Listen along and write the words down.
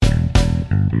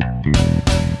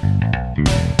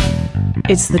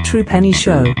It's the True Penny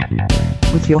Show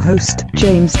with your host,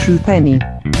 James True Penny.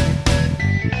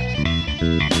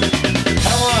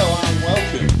 Hello and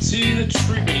welcome to the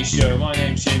True Penny Show. My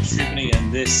name's James True Penny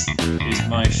and this is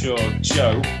my show.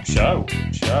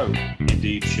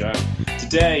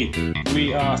 Today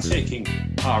we are taking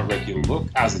our regular look,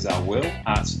 as is our will,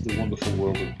 at the wonderful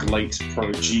world of GLEAT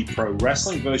G Pro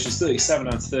Wrestling, versions 37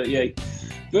 and 38.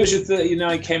 Version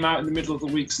 39 came out in the middle of the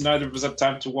week, so neither of us had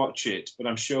time to watch it, but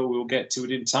I'm sure we'll get to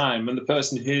it in time. And the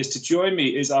person who is to join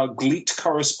me is our GLEAT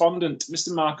correspondent,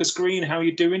 Mr. Marcus Green. How are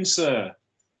you doing, sir?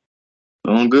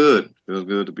 Doing good. Feels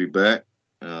good to be back.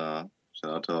 Shout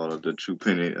out to all of the True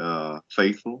Penny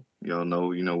faithful. Y'all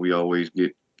know, we always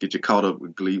get you caught up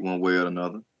with GLEAT one way or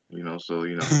another. So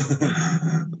we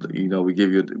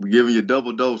giving you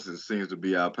double doses seems to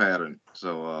be our pattern.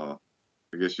 So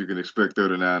I guess you can expect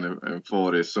 39 and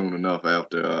 40 soon enough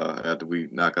after we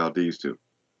knock out these two.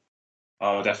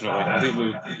 Oh, definitely. I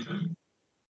think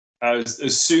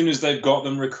as soon as they've got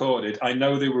them recorded, I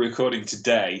know they were recording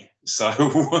today, so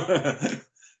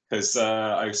because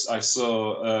I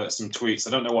saw some tweets.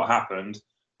 I don't know what happened,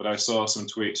 but I saw some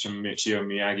tweets from Michio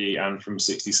Miyagi and from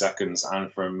 60 Seconds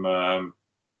and from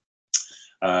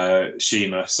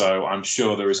Shima. So I'm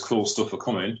sure there is cool stuff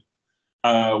coming.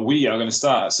 We are going to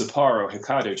start at Sapporo,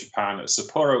 Hokkaido, Japan, at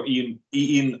Sapporo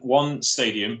Iin 1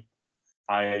 Stadium.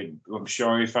 I'm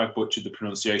sorry if I butchered the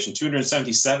pronunciation.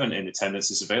 277 in attendance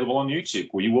is available on YouTube.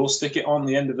 We will stick it on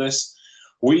the end of this.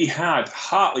 We had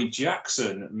Hartley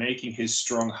Jackson making his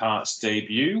Strong Hearts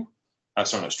debut.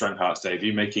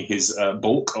 Making his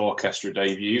Bulk Orchestra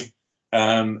debut.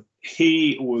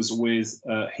 He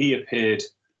appeared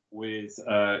with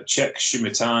Czech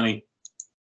Shimatani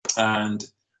and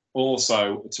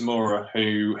also Tamura,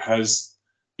 who has,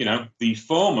 the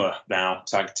former now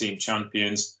tag team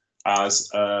champions as,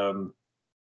 where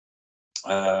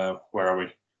are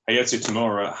we? Hayato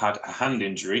Tamura had a hand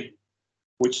injury,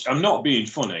 which I'm not being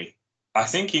funny. I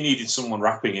think he needed someone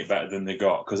wrapping it better than they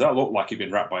got, because that looked like he'd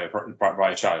been wrapped by a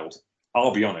child.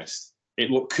 I'll be honest.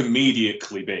 It looked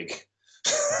comedically big.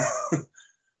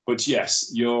 But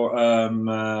yes, your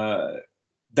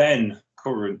then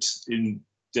current in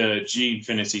G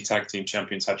Infinity Tag Team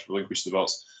Champions had to relinquish the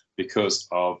belts because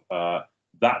of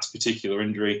that particular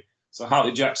injury. So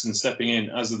Hartley Jackson stepping in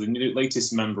as the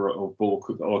latest member of Bulk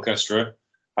Orchestra,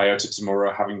 Hayato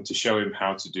Tamura having to show him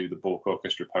how to do the Bulk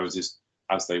Orchestra poses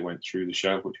as they went through the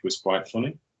show, which was quite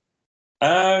funny.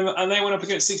 And they went up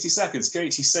against 60 Seconds,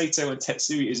 Keiichi Sato and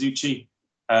Tetsuya Izuchi,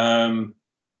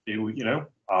 who,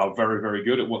 are very, very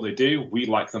good at what they do. We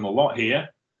like them a lot here.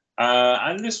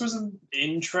 And this was an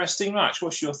interesting match.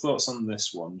 What's your thoughts on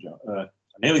this one, John? I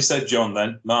nearly said John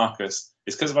then, Marcus.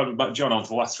 It's because I've had John on for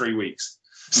the last 3 weeks.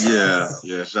 Yeah.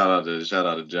 Shout out to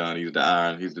John.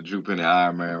 He's the True Penny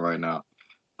Iron Man right now.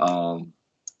 But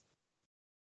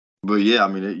yeah,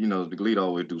 the GLEAT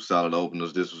always do solid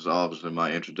openers. This was obviously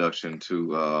my introduction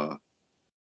to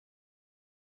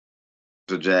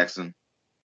Jackson.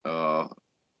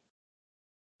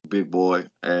 Big boy,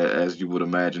 as you would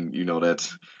imagine,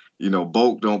 that's,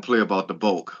 Bulk don't play about the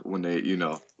bulk when they,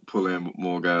 pull in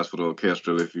more guys for the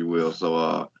orchestra, if you will.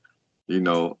 So, big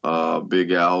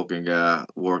guy, hulking guy,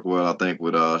 worked well, I think,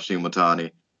 with Shimatani.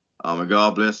 And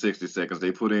God bless 60 Seconds.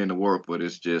 They put in the work, but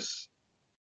it's just,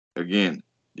 again,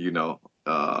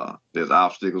 there's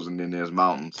obstacles and then there's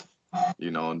mountains,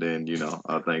 and then,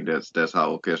 I think that's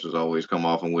how orchestras always come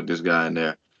off. And with this guy in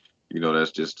there,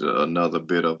 that's just another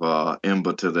bit of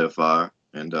ember to their fire.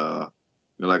 And,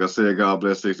 like I said, God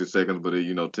bless 60 Seconds, but,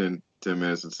 10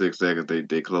 minutes and 6 seconds,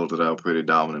 they closed it out pretty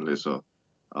dominantly. So,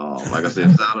 like I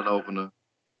said, solid opener.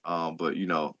 But,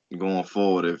 going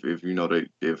forward,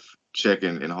 if Czech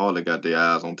and Harley got their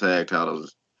eyes on tag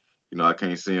titles, I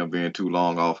can't see them being too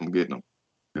long off from getting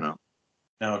them,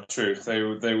 No, true.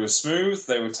 They were smooth,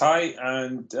 they were tight,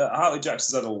 and Hartley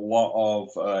Jackson's had a lot of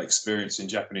experience in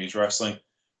Japanese wrestling.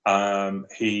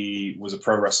 He was a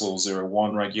Pro Wrestler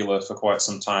 01 regular for quite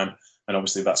some time, and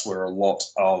obviously that's where a lot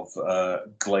of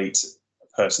GLEAT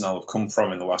personnel have come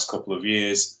from in the last couple of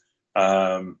years. He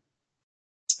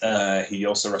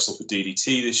also wrestled for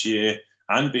DDT this year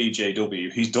and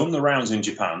BJW. He's done the rounds in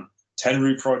Japan,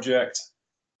 Tenryu Project,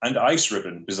 and Ice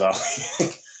Ribbon,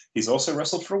 bizarrely. He's also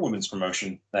wrestled for a women's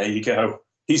promotion. There you go.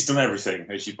 He's done everything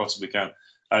as you possibly can.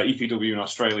 EPW in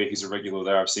Australia, he's a regular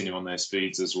there. I've seen him on their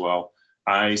speeds as well.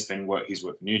 He's worked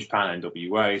for New Japan,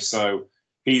 NWA. So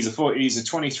he's a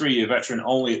 23-year veteran,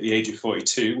 only at the age of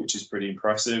 42, which is pretty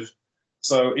impressive.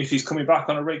 So if he's coming back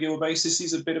on a regular basis,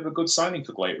 he's a bit of a good signing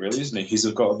for GLEAT, really, isn't he? He's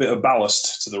got a bit of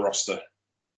ballast to the roster.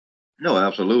 No,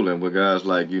 absolutely. And with guys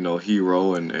like,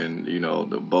 Hero and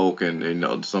the Bulk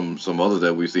and some others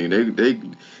that we've seen, they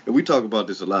and we talk about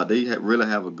this a lot. They really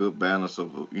have a good balance of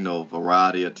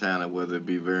variety of talent, whether it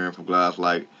be varying from guys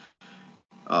like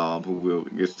who we'll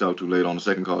get to talk to later on the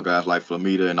second call, guys like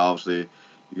Flamita and obviously,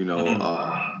 you know, Mhm.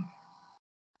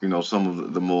 uh, some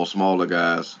of the more smaller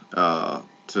guys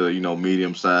to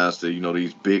medium size to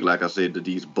these big, like I said, to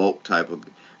these bulk type of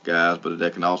guys, but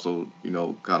that can also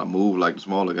kind of move like the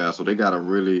smaller guys. So they got a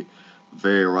really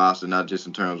varied roster, not just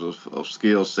in terms of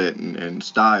skill set and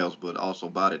styles, but also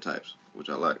body types, which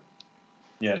I like.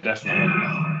 Yeah, definitely.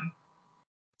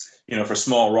 For a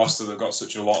small roster, they've got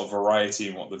such a lot of variety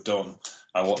in what they've done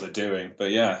and what they're doing.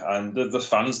 But yeah, and the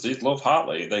fans did love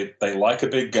Hartley. They like a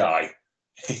big guy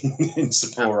in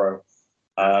Sapporo.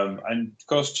 And of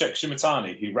course, Czech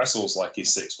Shimatani, he wrestles like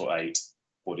he's 6'8",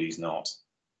 but he's not.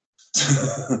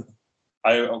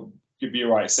 I could be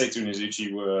right. Saito and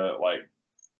Izuchi were like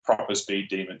proper speed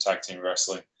demon tag team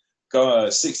wrestling.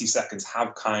 60 seconds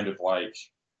have kind of like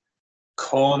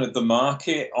cornered the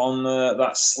market on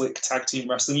that slick tag team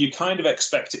wrestling. You kind of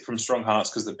expect it from Strong Hearts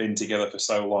because they've been together for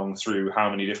so long through how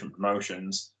many different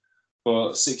promotions.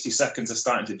 But 60 seconds are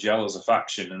starting to gel as a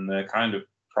faction, and they're kind of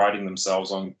priding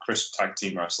themselves on crisp tag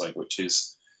team wrestling, which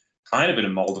is kind of in a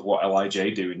mold of what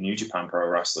LIJ do in New Japan Pro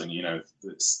Wrestling.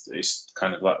 It's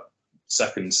kind of that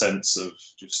second sense of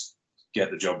just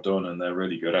get the job done, and they're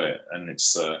really good at it. And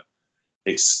it's a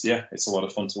lot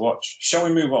of fun to watch. Shall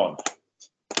we move on?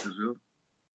 Mm-hmm.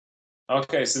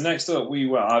 Okay, so next up we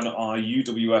were on our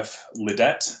UWF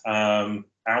Lidet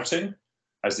outing,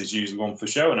 as is usually one for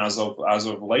show, and as of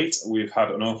late, we've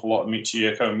had an awful lot of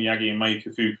Michiko Miyagi and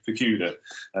Maika Fukuda,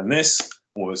 and this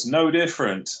was no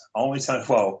different.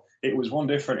 It was one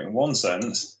different in one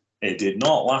sense. It did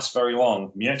not last very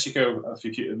long. Michiko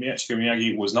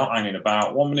Miyagi was not hanging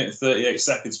about. 1 minute and 38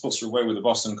 seconds puts her away with the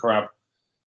Boston Crab.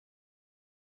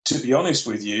 To be honest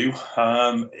with you,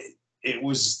 it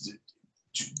was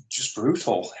just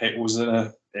brutal. It was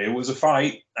a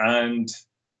fight, and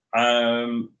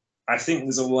I think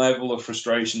there's a level of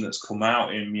frustration that's come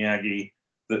out in Miyagi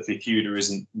that Fukuda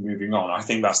isn't moving on. I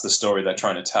think that's the story they're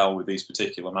trying to tell with these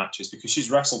particular matches, because she's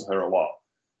wrestled her a lot,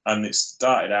 and it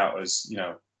started out as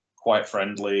quite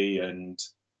friendly and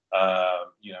a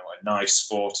nice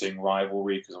sporting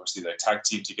rivalry, because obviously they tag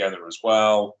team together as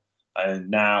well, and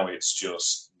now it's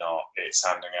just not. It's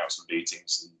handing out some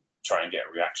beatings and trying to get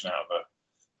a reaction out of her.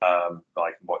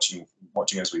 Like watching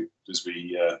as we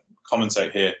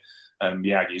commentate here, and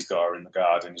Miyagi's got her in the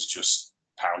guard and is just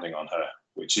pounding on her,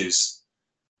 which is,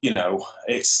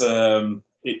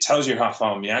 it tells you how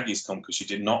far Miyagi's come, because she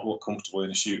did not look comfortable in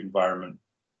a shoot environment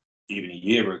even a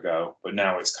year ago, but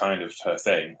now it's kind of her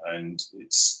thing, and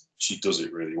she does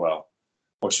it really well.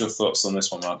 What's your thoughts on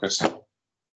this one, Marcus?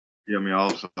 Yeah, I mean,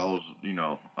 also,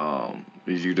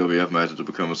 these UWF matches are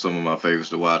becoming some of my favorites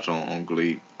to watch on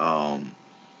Glee.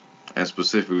 And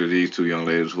specifically these two young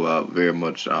ladies who I very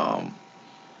much,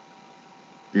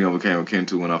 became akin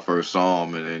to when I first saw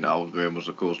them, and I was very much,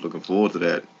 of course, looking forward to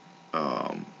that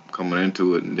coming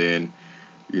into it, and then,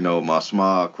 my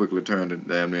smile quickly turned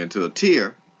damn near into a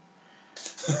tear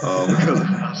because of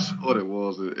how short it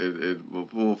was.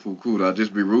 Before Fukuda, I'd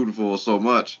just be rooting for her so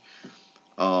much,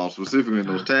 specifically in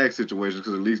those tag situations,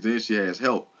 because at least then she has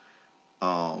help.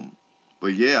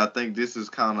 But yeah, I think this is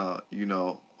kind of,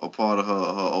 a part of her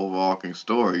overarching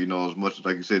story. As much as,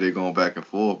 like you said, they're going back and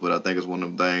forth, but I think it's one of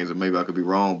them things, and maybe I could be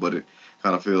wrong, but it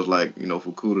kind of feels like,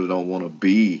 Fukuda don't want to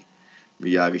be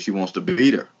Miyagi. She wants to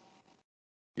beat her,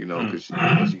 because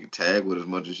she can tag with as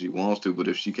much as she wants to, but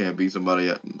if she can't beat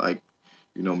somebody like,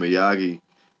 Miyagi,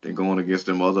 then going against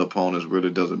them other opponents really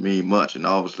doesn't mean much. And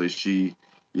obviously she,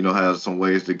 has some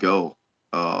ways to go.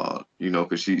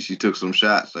 Because she took some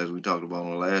shots, as we talked about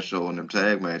on the last show, in them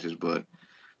tag matches. But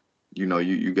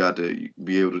you got to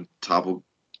be able to topple,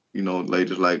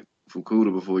 ladies like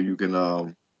Fukuda before you can,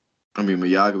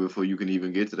 Miyagi, before you can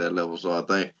even get to that level. So I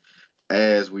think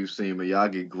as we've seen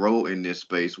Miyagi grow in this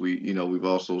space, we've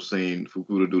also seen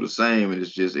Fukuda do the same, and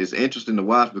it's interesting to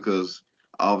watch, because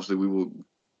obviously we were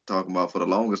talking about for the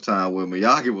longest time where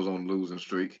Miyagi was on a losing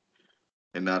streak,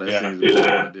 and now that seems to be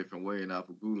going a different way. And now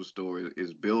Fukuda's story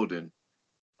is building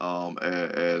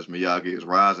as Miyagi is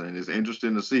rising, and it's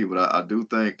interesting to see. But I do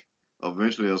think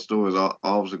eventually her story is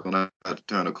obviously going to have to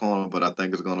turn a corner. But I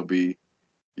think it's going to be,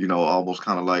 almost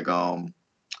kind of like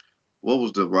what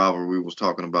was the rivalry we was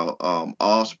talking about?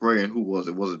 Ospreay and who was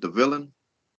it? Was it the villain?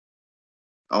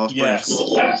 Ospreay.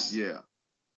 Yes. Yeah.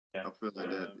 I feel like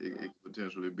that it could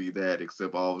potentially be that,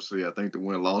 except obviously I think the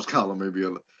win-loss column may be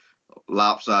a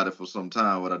lopsided for some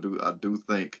time, but I do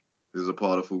think this is a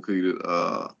part of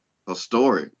Fukuda her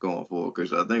story going forward,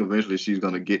 because I think eventually she's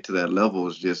going to get to that level.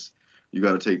 It's just you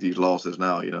got to take these losses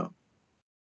now, you know.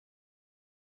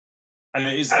 And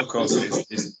it is, of course,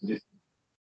 it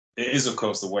is, of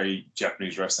course, the way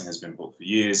Japanese wrestling has been booked for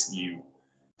years. You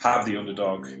have the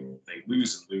underdog, they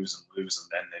lose and lose and lose, and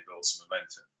then they build some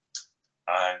momentum.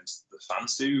 And the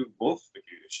fans do love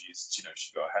Fukuda. She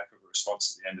got a heck of a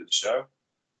response at the end of the show.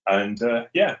 And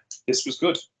yeah, this was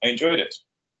good. I enjoyed it,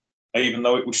 even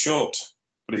though it was short.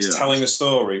 But it's telling a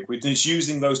story. It's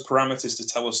using those parameters to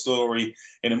tell a story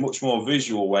in a much more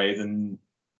visual way than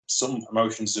some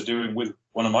promotions are doing with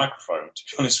on a microphone, to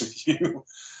be honest with you.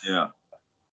 Yeah.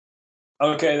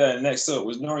 Okay, then next up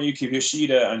was Noriyuki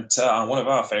Yoshida and one of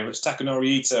our favorites, Takanori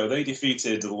Ito. They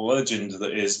defeated the legend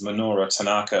that is Minoru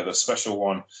Tanaka, the special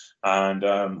one, and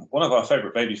one of our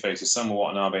favorite babyfaces, Samu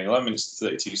Watanabe, 11 minutes to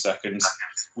 32 seconds.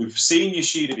 We've seen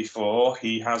Yoshida before.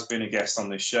 He has been a guest on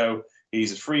this show.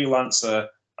 He's a freelancer,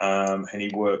 and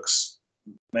he works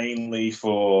mainly he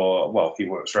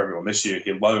works for everyone. This year,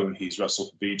 he's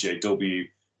wrestled for BJW.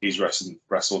 He's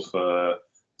wrestled for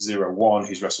 01.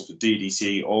 He's wrestled for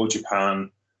DDT, All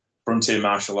Japan, Frontier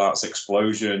Martial Arts,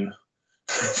 Explosion,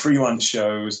 freelance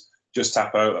shows, Just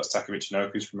Tap Out. That's Taka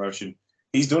Michinoku's promotion.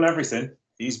 He's done everything.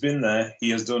 He's been there. He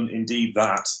has done indeed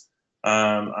that.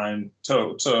 And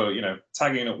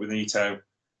tagging up with Ito.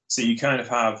 So you kind of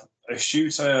have a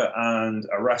shooter and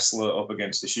a wrestler up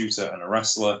against a shooter and a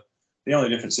wrestler. The only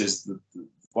difference is the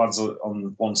lads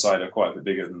on one side are quite a bit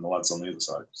bigger than the lads on the other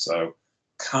side. So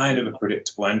kind of a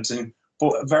predictable ending,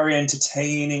 but a very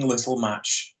entertaining little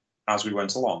match as we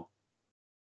went along.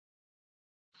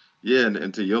 Yeah,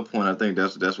 and to your point, I think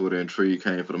that's where the intrigue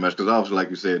came for the match. Because obviously,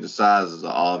 like you said, the sizes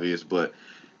are obvious, but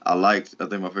I think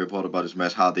my favorite part about this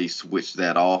match, how they switched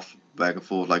that off back and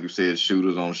forth. Like you said,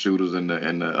 shooters on shooters and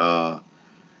the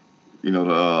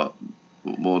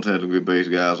more technically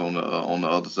based guys on the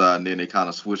other side, and then they kind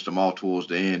of switched them off towards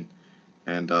the end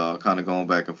and kind of going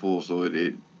back and forth. So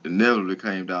it inevitably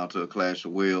came down to a clash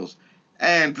of wills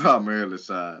and primarily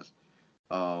size.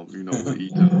 With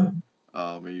Ito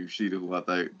and Yoshida, who I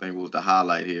think was the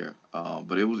highlight here.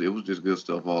 But it was just good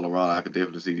stuff all around. I could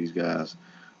definitely see these guys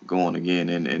going again,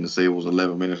 and to say it was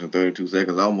 11 minutes and 32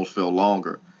 seconds, I almost felt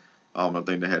longer. I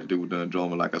think that had to do with the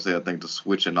enjoyment. Like I said, I think the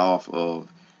switching off of,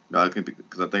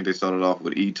 because I think they started off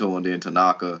with Ito and then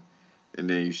Tanaka, and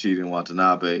then Yoshida and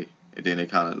Watanabe, and then they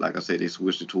kind of, like I said, they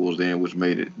switched it towards the end, which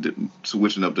made it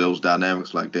switching up those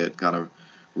dynamics like that kind of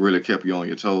really kept you on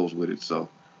your toes with it. So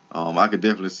I could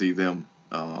definitely see them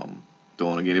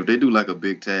doing again. If they do like a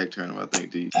big tag tournament, I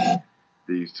think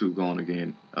these two going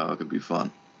again could be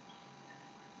fun.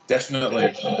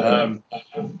 Definitely.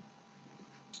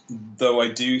 Though I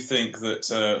do think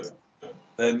that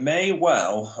there may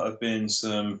well have been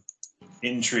some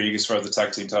intrigue as far as the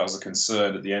tag team titles are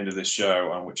concerned at the end of this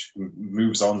show, and which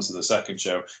moves on to the second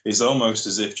show. It's almost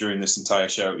as if during this entire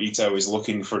show, Ito is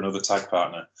looking for another tag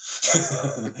partner.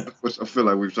 Which I feel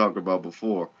like we've talked about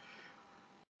before.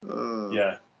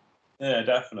 Yeah,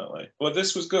 definitely. But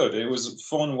this was good. It was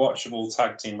fun, watchable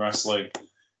tag team wrestling.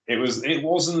 It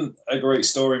wasn't a great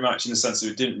story match in the sense that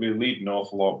it didn't really lead an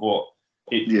awful lot, but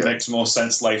it makes more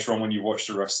sense later on when you watch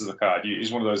the rest of the card.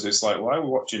 It's one of those, it's like, why are we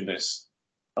watching this?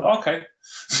 Oh, okay.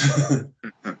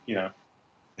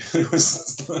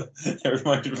 It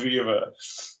reminded me of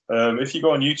if you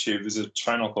go on YouTube, there's a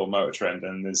channel called Motor Trend,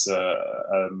 and there's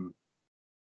a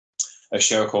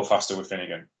show called Faster with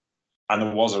Finnegan. And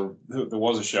there was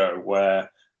a show where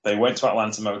they went to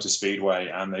Atlanta Motor Speedway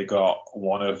and they got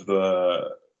one of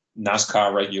the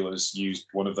NASCAR regulars used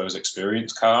one of those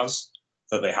experience cars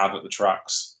that they have at the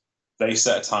tracks. They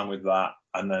set a time with that,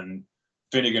 and then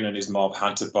Finnegan and his mob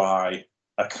had to buy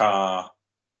a car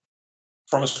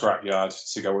from a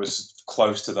scrapyard to go as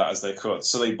close to that as they could.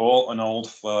 So they bought an old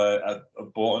Ford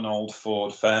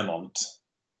Fairmont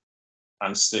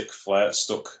and stuck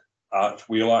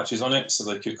wheel arches on it so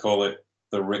they could call it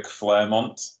the Ric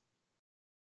Flairmont.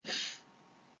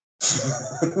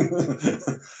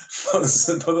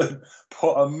 But they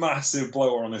put a massive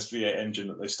blower on this V8 engine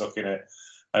that they stuck in it.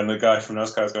 And the guy from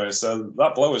NASCAR is going, so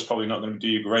that blower is probably not going to do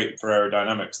you great for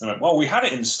aerodynamics. And they went, well, we had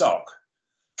it in stock.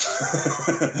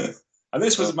 And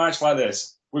this was a match like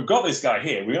this. We've got this guy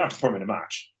here. We're going to have to put him in a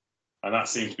match. And that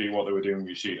seemed to be what they were doing with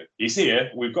Yoshida. He's here.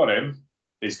 We've got him.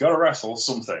 He's got to wrestle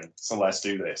something. So let's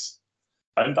do this.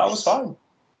 And that was fine.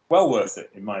 Well worth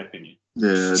it, in my opinion.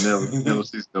 Yeah, never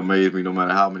ceases to amaze me, no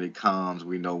matter how many cons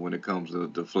we know when it comes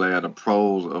to Flair. The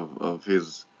pros of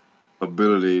his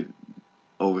ability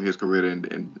over his career and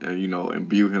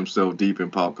imbue himself deep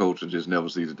in pop culture just never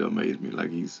ceases to amaze me. Like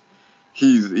he's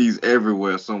he's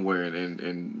everywhere somewhere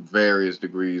in various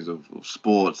degrees of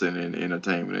sports and in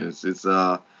entertainment. It's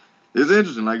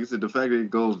interesting. Like you said, the fact that it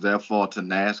goes that far to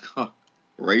NASCAR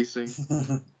racing,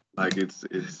 like it's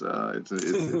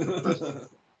impressive.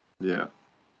 Yeah.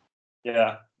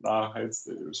 Yeah, no, it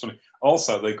was funny.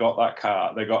 Also, they got that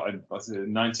car. They got a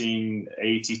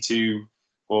 1982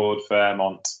 Ford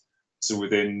Fairmont to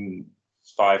within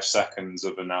 5 seconds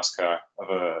of a NASCAR of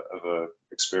a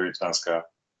experienced NASCAR.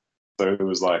 So it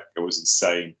was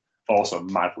insane. Also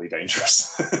madly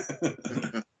dangerous.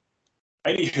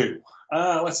 Anywho,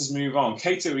 let us move on.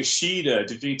 Kaito Ishida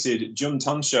defeated Jun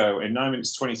Tonsho in 9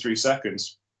 minutes 23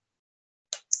 seconds.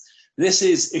 This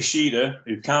is Ishida,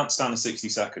 who can't stand 60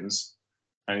 seconds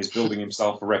and is building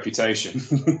himself a reputation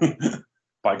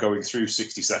by going through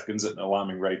 60 seconds at an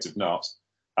alarming rate of knots.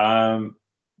 Jun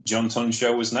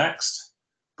Tonsho was next,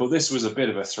 but this was a bit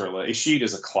of a thriller.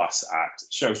 Ishida's a class act.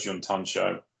 It shows Jun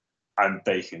Tonsho, and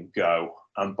they can go.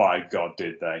 And by God,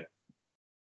 did they.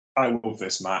 I love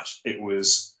this match. It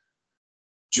was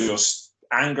just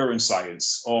anger and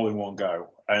science all in one go.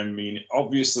 I mean,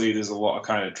 obviously, there's a lot of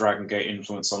kind of Dragon Gate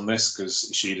influence on this because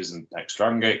Ishida's an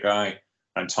ex-Dragon Gate guy,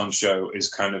 and Tonsho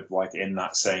is kind of like in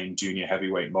that same junior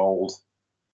heavyweight mold.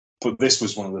 But this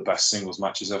was one of the best singles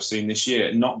matches I've seen this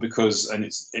year. Not because, and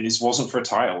it wasn't for a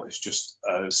title. It's just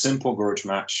a simple grudge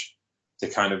match to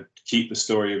kind of keep the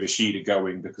story of Ishida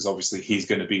going, because obviously he's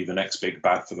going to be the next big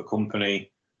bad for the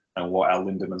company and what El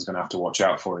Lindaman's going to have to watch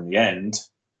out for in the end.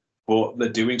 But they're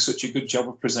doing such a good job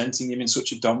of presenting him in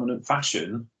such a dominant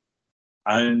fashion,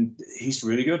 and he's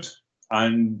really good.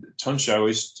 And Tonsho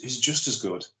is just as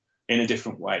good in a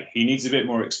different way. He needs a bit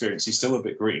more experience. He's still a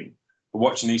bit green. But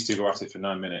watching these two go at it for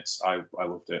 9 minutes, I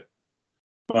loved it.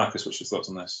 Marcus, what's your thoughts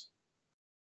on this?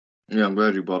 Yeah, I'm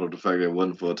glad you brought up the fact that it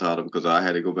wasn't for a title, because I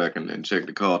had to go back and check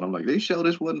the card. I'm like, they show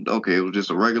this wasn't okay. It was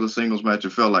just a regular singles match.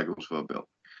 It felt like it was for a belt.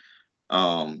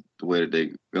 The way that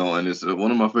they go, and it's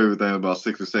one of my favorite things about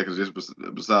 60 seconds. Just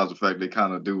besides the fact they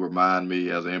kind of do remind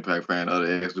me as an Impact fan of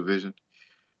the X Division.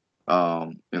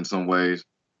 In some ways,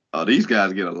 these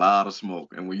guys get a lot of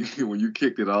smoke, and when you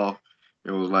kicked it off,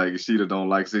 it was like Ishida don't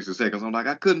like 60 seconds. I'm like,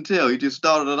 I couldn't tell. He just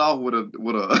started it off with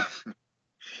a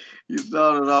he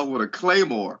started it off with a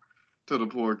claymore to the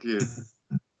poor kid.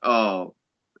 But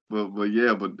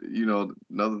you know,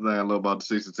 another thing I love about the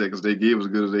 60 seconds, they give as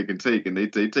good as they can take, and they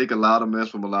take a lot of mess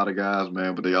from a lot of guys,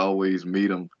 man. But they always meet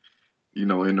them, you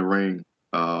know, in the ring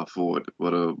for it.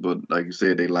 But like you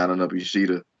said, they lining up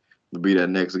Ishida to be that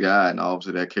next guy, and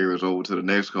obviously that carries over to the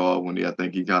next card when I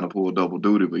think he kind of pulled double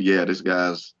duty. But yeah, this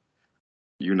guy's,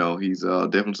 you know, he's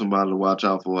definitely somebody to watch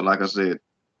out for. Like I said,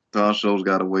 Tonsho's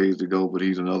got a ways to go, but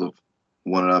he's another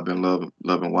one that I've been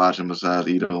loving watching besides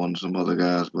Ito and some other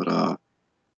guys. But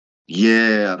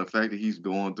yeah, the fact that he's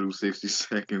going through 60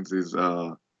 seconds is,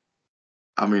 I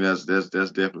mean, that's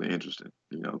definitely interesting,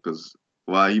 you know, because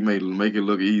while he may make it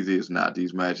look easy, it's not.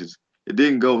 These matches, it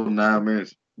didn't go 9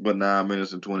 minutes, but 9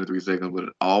 minutes and 23 seconds, but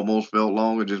it almost felt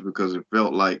longer just because it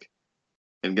felt like,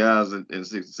 and guys in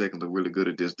 60 seconds are really good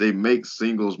at this. They make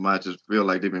singles matches feel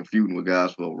like they've been feuding with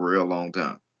guys for a real long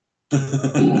time.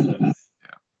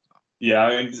 Yeah,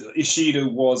 I mean, Ishida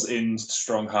was in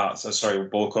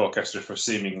Bulk Orchestra for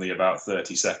seemingly about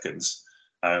 30 seconds.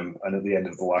 And at the end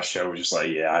of the last show, we're just like,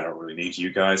 yeah, I don't really need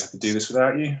you guys. I can do this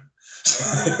without you.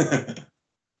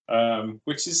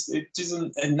 Which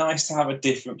isn't nice to have a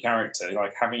different character,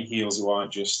 like having heels who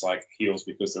aren't just like heels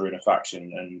because they're in a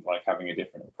faction, and like having a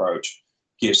different approach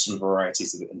gives some variety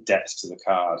to and depth to the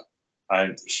card.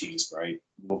 And she's great.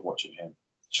 Love watching him.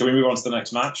 Shall we move on to the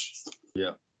next match?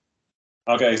 Yeah.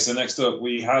 Okay, so next up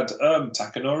we had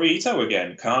Takanori Ito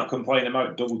again. Can't complain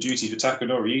about double duty for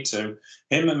Takanori Ito.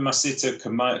 Him and Masato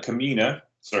Kamina,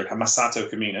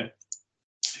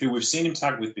 who we've seen him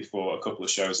tag with before a couple of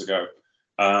shows ago.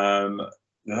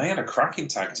 They had a cracking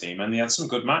tag team, and they had some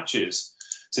good matches.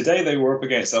 Today they were up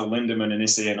against El Lindaman and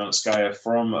Issei Onitsuka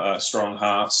from Strong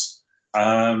Hearts.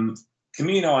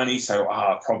 Kamino and Ito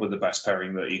are probably the best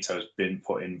pairing that Ito's been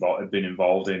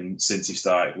involved in since he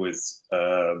started with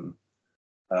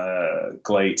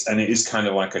Glate, and it is kind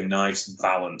of like a nice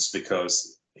balance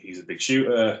because he's a big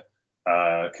shooter,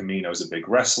 Kamino's a big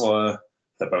wrestler,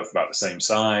 they're both about the same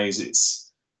size.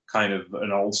 It's kind of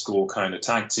an old school kind of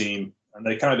tag team, and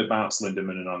they kind of bounced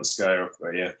Lindaman and Onitsuka.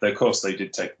 Yeah, of course they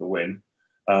did take the win,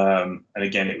 and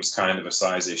again it was kind of a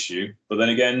size issue, but then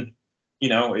again, you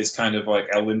know, it's kind of like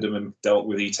El Lindaman dealt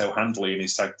with Ito handily in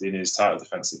his title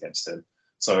defense against him,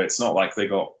 so it's not like they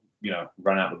got, you know,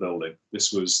 ran out of the building.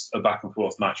 This was a back and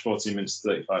forth match, 14 minutes,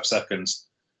 35 seconds.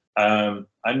 And,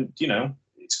 you know,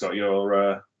 it's got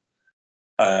your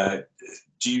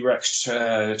G-Rex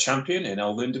champion in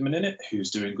El Lindemann in it,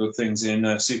 who's doing good things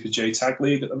in Super J Tag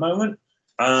League at the moment.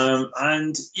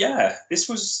 And yeah, this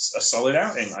was a solid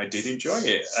outing. I did enjoy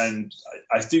it. And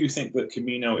I do think that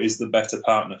Camino is the better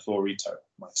partner for Ito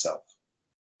myself.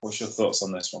 What's your thoughts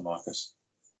on this one, Marcus?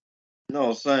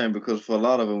 No, same, because for a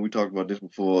lot of them, we talked about this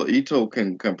before, Ito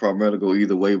can primarily go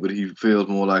either way, but he feels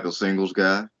more like a singles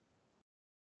guy.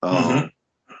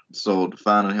 So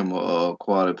finding him a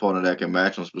quality partner that can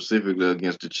match him specifically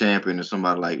against the champion and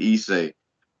somebody like Issei,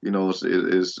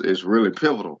 it's really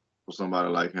pivotal for somebody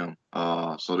like him.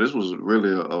 So this was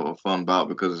really a fun bout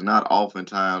because it's not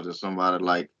oftentimes that somebody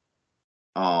like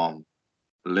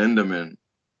Lindemann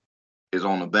is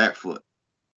on the back foot.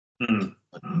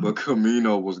 But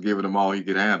Camino was giving him all he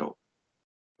could handle.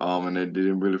 And they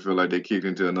didn't really feel like they kicked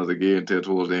into another gear until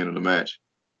towards the end of the match.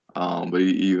 But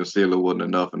even still, it wasn't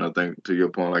enough. And I think, to your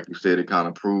point, like you said, it kind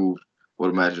of proved what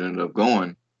the match ended up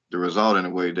going. The result, in a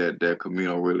way, that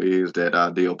Camino really is that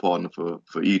ideal partner for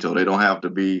Ito. They don't have to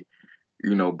be,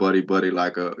 buddy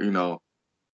like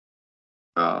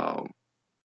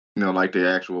like the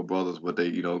actual brothers, but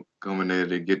they, come in there,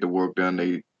 they get the work done.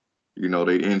 They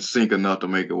in sync enough to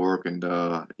make it work. And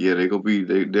they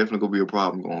definitely gonna be a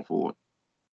problem going forward.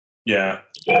 Yeah.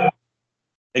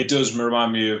 It does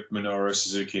remind me of Minoru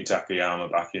Suzuki and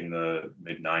Takayama back in the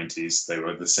mid-90s. They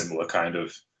were the similar kind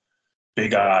of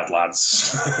big-eyed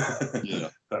lads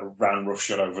that ran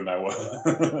roughshod over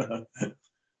nowhere.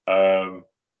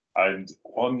 And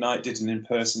one night did an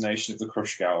impersonation of the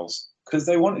Crush Gals because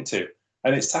they wanted to.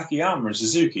 And it's Takayama and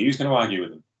Suzuki. Who's going to argue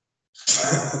with them?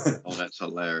 Oh, that's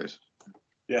hilarious.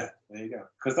 Yeah, there you go.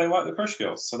 Because they like the Crush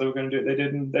Girls. So they were going to do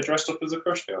it. They dressed up as the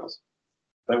Crush Girls.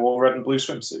 They wore red and blue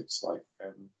swimsuits like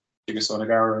Chigusa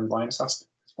Nagara and Lion Sasuke.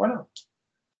 Why not?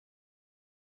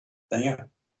 There you go.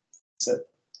 That's it.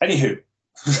 Anywho,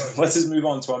 let us move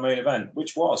on to our main event,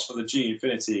 which was for the G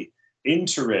Infinity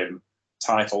interim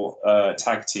title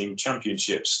tag team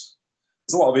championships.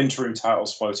 There's a lot of interim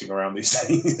titles floating around these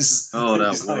days. Oh,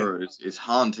 that word. It's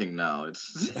haunting now.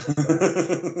 It's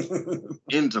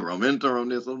interim.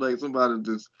 There's somebody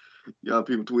just... Y'all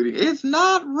people tweeting, it's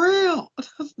not real.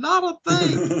 It's not a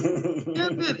thing.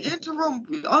 Can't be an interim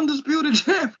undisputed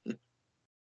champion.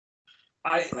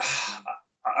 I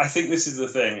think this is the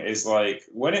thing, is like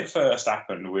when it first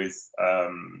happened with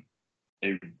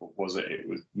it was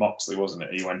Moxley, wasn't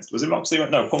it? Was it Moxley?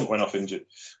 No, Punk went off injured.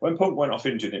 When Punk went off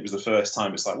injured, it was the first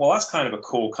time it's like, well, that's kind of a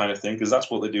cool kind of thing because that's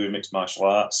what they do in mixed martial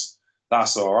arts.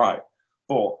 That's all right.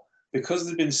 But because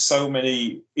there's been so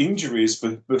many injuries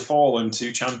befallen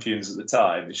to champions at the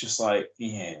time, it's just like,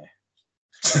 yeah.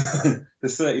 The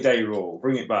 30-day rule,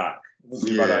 bring it back. It wouldn't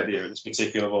be a bad idea at this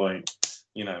particular point,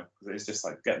 it's just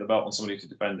like get the belt on somebody to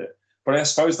defend it. But I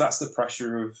suppose that's the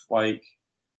pressure of like,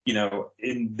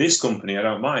 in this company, I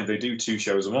don't mind. They do 2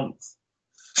 shows a month.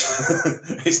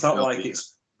 It's not like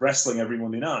it's wrestling every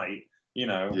Monday night,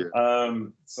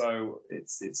 so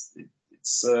it's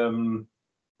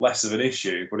less of an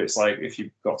issue, but it's like if you've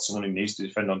got someone who needs to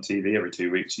defend on TV every 2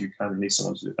 weeks, you kind of need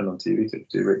someone to defend on TV for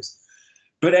 2 weeks.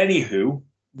 But anywho,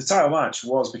 the title match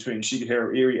was between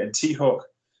Shigehiro Irie and T-Hawk,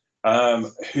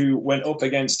 who went up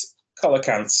against color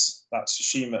counts. That's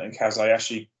Shima and Kaz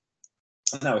Hayashi.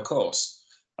 Now, of course,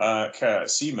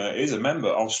 Shima is a member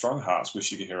of Strong Hearts with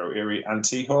Shigehiro Irie and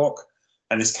T-Hawk,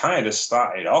 and this kind of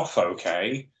started off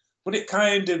okay, but it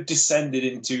kind of descended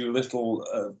into little...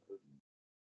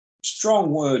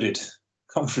 strong-worded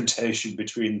confrontation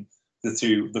between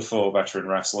the 4 veteran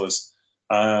wrestlers.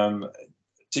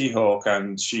 T-Hawk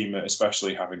and Shima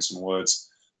especially having some words.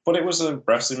 But it was a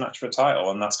wrestling match for a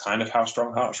title, and that's kind of how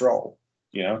Strong Hearts roll.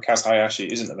 Kaz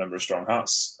Hayashi isn't a member of Strong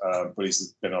Hearts, but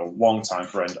he's been a long-time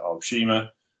friend of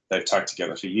Shima. They've tagged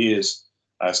together for years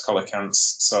as color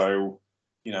counts. So,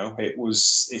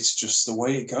 it's just the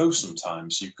way it goes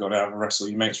sometimes. You've got to have a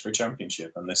wrestling mates for a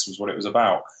championship, and this was what it was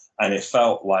about. And it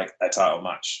felt like a title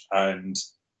match. And,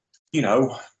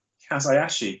 Kaz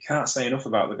Hayashi, can't say enough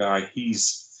about the guy.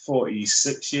 He's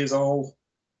 46 years old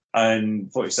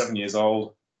and 47 years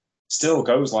old. Still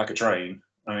goes like a train.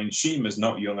 I mean, Shima's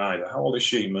not young either. How old is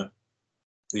Shima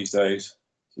these days?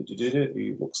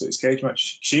 He looks at his cage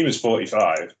match. Shima's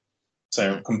 45.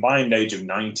 So combined age of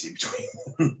 90 between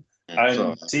them.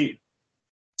 And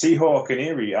T-Hawk and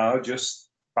Irie are just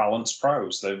balanced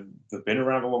pros. They've been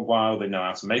around a long while. They know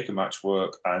how to make a match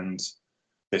work, and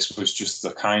this was just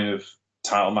the kind of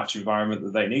title match environment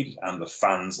that they needed, and the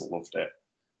fans loved it.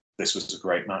 This was a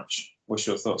great match. What's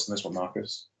your thoughts on this one,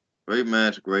 Marcus? Great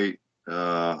match, great.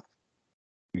 Also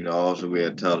we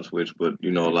had title switch, but a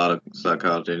lot of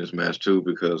psychology in this match too,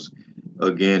 because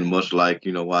again, much like,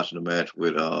 watching the match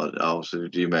with obviously the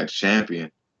G-Max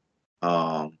champion,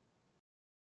 like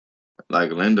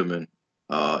Lindemann,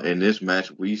 in this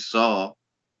match we saw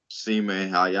Seaman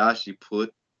Hayashi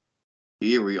put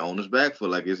Eerie on his back foot.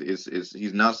 Like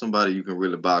he's not somebody you can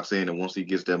really box in, and once he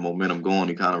gets that momentum going,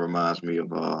 he kind of reminds me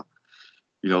of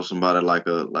somebody like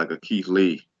a Keith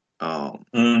Lee. That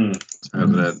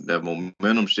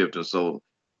momentum shifting. So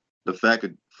the fact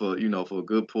that for a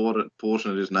good portion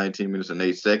of this 19 minutes and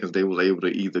 8 seconds, they was able to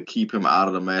either keep him out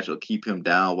of the match or keep him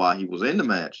down while he was in the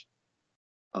match,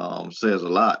 says a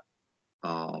lot.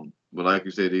 But like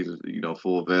you said, these are,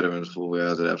 full veterans, full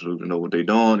guys that absolutely know what they're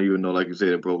doing, even though, like you said,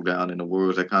 it broke down in the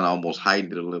words that kind of almost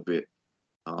heightened it a little bit,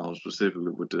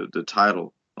 specifically with the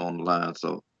title on the line.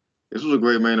 So this was a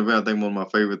great main event. I think one of my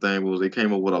favorite things was they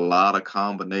came up with a lot of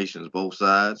combinations, both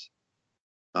sides,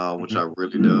 which I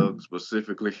really dug,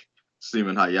 specifically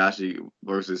Seaman Hayashi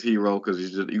versus Hero, because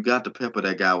you got to pepper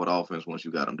that guy with offense once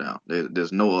you got him down.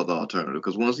 There's no other alternative,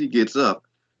 because once he gets up,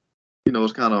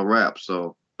 it's kind of a wrap.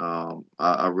 So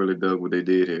I really dug what they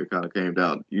did here. It kind of came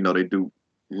down. They do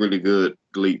really good.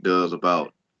 GLEAT does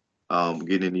about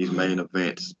getting in these main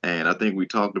events, and I think we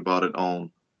talked about it on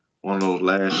one of those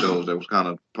last shows that was kind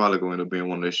of probably going to be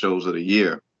one of their shows of the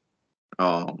year,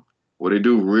 where they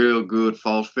do real good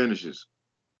false finishes.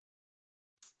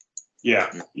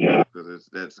 Yeah. Because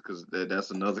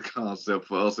that's another concept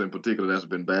for us in particular that's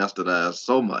been bastardized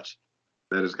so much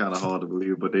that it's kind of hard to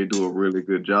believe. But they do a really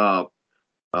good job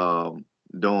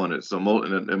doing it. So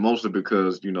mostly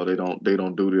because they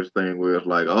don't do this thing where it's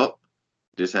like, oh,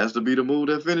 this has to be the move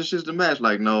that finishes the match.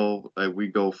 Like, no, like we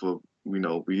go for we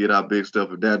hit our big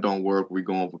stuff. If that don't work, we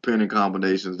going for pinning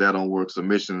combinations. That don't work,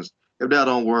 submissions. If that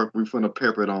don't work, we finna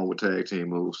pepper it on with tag team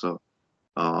moves. So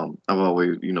I've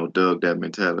always dug that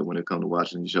mentality when it comes to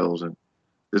watching these shows, and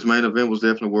this main event was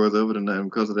definitely worth of it. And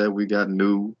because of that, we got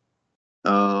new,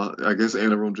 I guess,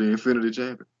 interim G Infinity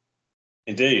champion.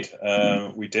 Indeed,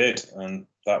 we did, and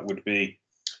that would be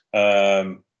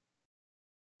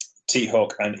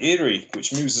T-Hawk and Eerie,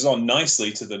 which moves us on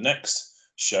nicely to the next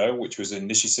show, which was in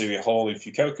Nishitsuri Hall in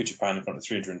Fukuoka, Japan, in front of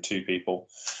 302 people.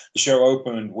 The show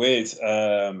opened with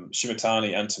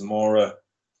Shimatani and Tamura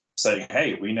saying,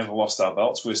 hey, we never lost our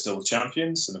belts, we're still the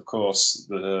champions. And of course,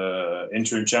 the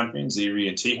interim champions, Eerie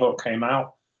and T-Hawk, came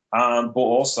out. But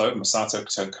also Masato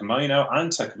Kamino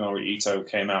and Takanori Ito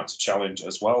came out to challenge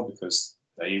as well, because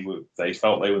they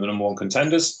felt they were the number one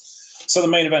contenders. So the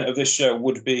main event of this show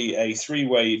would be a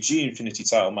three-way G Infinity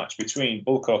title match between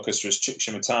Bulk Orchestra's Chik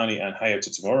Shimatani and Hayato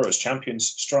Tamura as champions,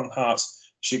 Strong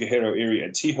Hearts, Shigehiro Eerie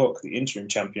and T-Hawk, the interim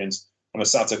champions, and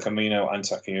Masato Kamino and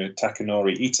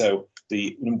Takanori Ito,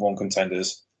 the number one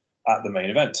contenders at the main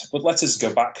event. But let us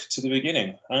go back to the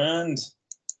beginning, and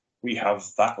we have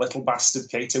that little bastard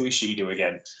Kaito Ishida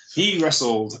again. He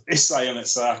wrestled Issei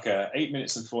Onitsaka 8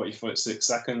 minutes and 46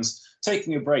 seconds,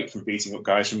 taking a break from beating up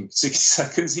guys from 60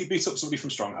 seconds. He beat up somebody from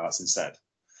Strong Hearts instead.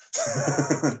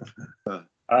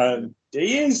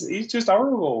 He's just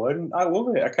horrible, and I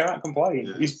love it. I can't complain.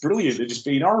 Yeah. He's brilliant at just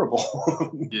being horrible.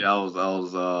 Yeah, I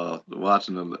was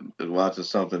watching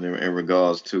something in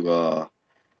regards to a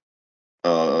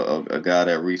guy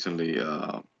that recently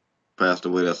passed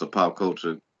away. That's a pop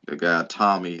culture. The guy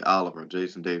Tommy Oliver,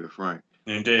 Jason David Frank.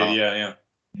 Indeed, yeah.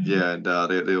 Yeah, and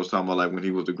they was talking about like when he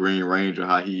was the Green Ranger,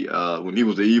 how he when he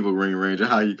was the evil Green Ranger,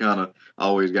 how he kind of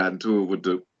always got into it with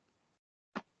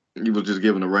he was just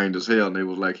giving the Rangers hell, and it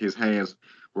was like his hands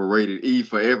were rated E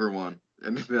for everyone,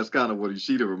 and that's kind of what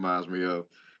Ishida reminds me of.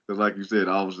 Because like you said,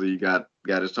 obviously he got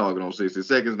his target on 60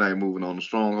 seconds, now moving on to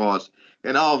Strong Hearts,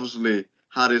 and obviously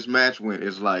how this match went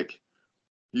is like,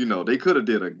 they could have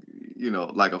did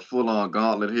like a full-on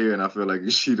gauntlet here, and I feel like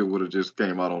Ishida would have just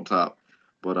came out on top.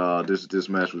 But this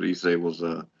match with Issei was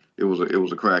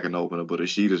a cracking opener. But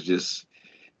Ishida's just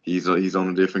he's on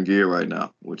a different gear right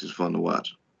now, which is fun to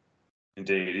watch.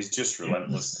 Indeed, he's just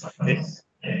relentless.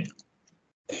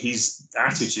 His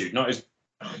attitude, not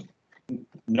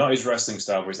his wrestling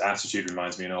style, but his attitude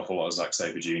reminds me an awful lot of Zack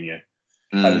Sabre Jr.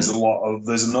 And there's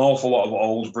an awful lot of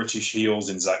old British heels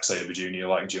in Zack Sabre Jr.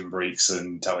 like Jim Breeks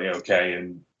and Talioke,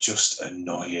 and just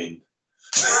annoying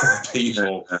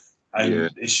people. And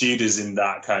Ishida's in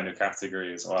that kind of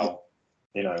category as well.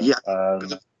 Yeah.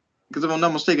 Because if I'm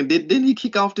not mistaken, didn't he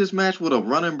kick off this match with a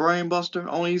running brain buster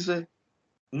on Issei?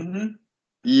 Mm-hmm.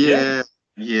 Yeah.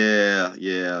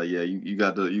 You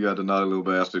got the naughty little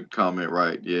bastard comment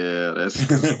right. Yeah, that's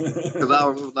because I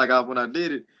was like when I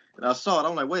did it and I saw it,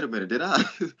 I'm like, wait a minute, did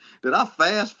I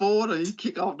fast forward or he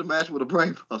kick off the match with a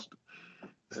brain buster?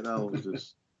 And I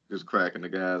was just cracking the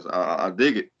guys. I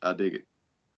dig it.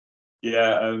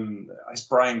 Yeah, it's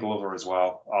Brian Glover as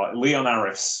well. Leon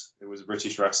Harris, who was a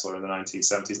British wrestler in the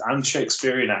 1970s and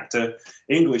Shakespearean actor,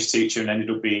 English teacher, and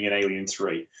ended up being in Alien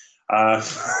 3.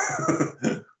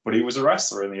 But he was a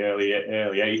wrestler in the early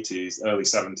 80s, early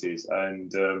 70s,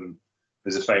 and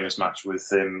there's a famous match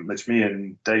with him, which me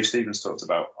and Dave Stevens talked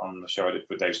about on the show I did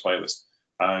for Dave's playlist.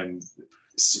 And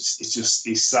it's just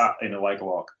he's sat in a leg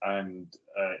lock and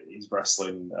he's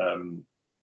wrestling.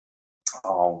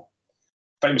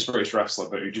 Famous British wrestler,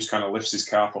 but who just kind of lifts his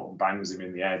carpet and bangs him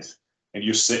in the head, and he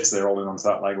just sits there holding onto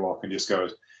that leg lock and just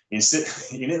goes, "You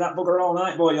need that bugger all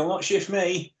night, boy. You'll not shift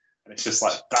me." And it's just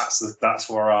like that's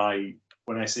where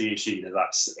when I see Ishida,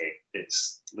 that's it.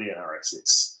 It's Leon Harris.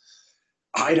 It's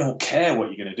I don't care what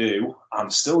you're going to do. I'm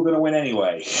still going to win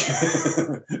anyway.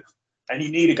 And you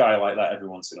need a guy like that every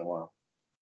once in a while.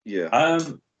 Yeah.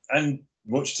 And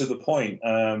much to the point,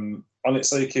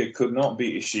 Onitsuka could not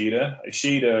beat Ishida.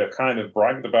 Ishida kind of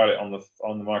bragged about it on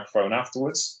the microphone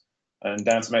afterwards, and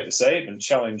down to make the save and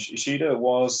challenge Ishida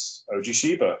was Oji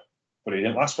Shiba, but he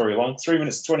didn't last very long. 3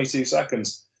 minutes and 22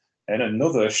 seconds in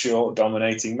another short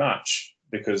dominating match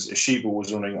because Ishida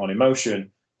was running on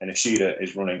emotion and Ishida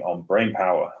is running on brain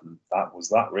power. And that was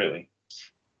that, really.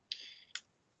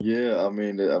 Yeah, I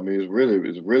mean, it's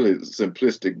really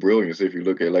simplistic brilliance if you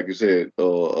look at it. Like you said,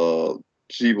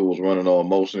 Shiba was running on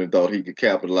emotion and thought he could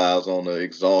capitalize on the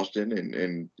exhaustion,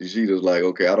 and Ishida's like,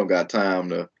 okay, I don't got time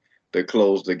to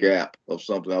close the gap of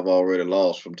something I've already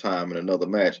lost from time in another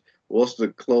match. What's the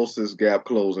closest gap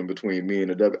closing between me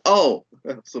and the W? Oh,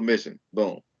 submission,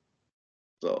 boom.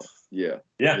 So yeah.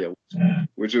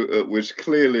 Which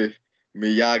clearly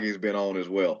Miyagi's been on as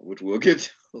well, which we'll get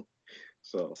to.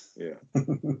 So yeah.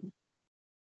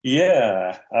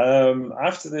 Yeah.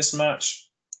 After this match,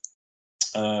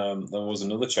 there was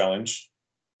another challenge,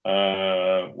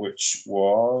 which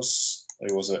was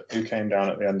who came down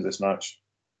at the end of this match?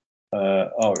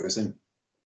 It was in.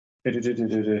 Got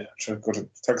a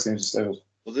tag team disabled.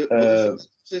 Was it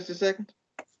 60 seconds?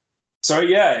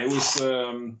 Sorry, yeah, it was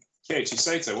Keiichi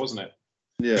Sato, wasn't it?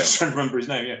 Yeah. I'm trying to remember his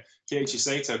name. Yeah, Keiichi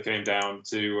Sato came down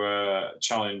to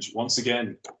challenge once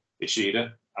again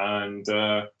Ishida, and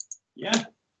yeah,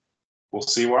 we'll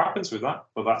see what happens with that.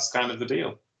 But that's kind of the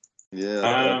deal.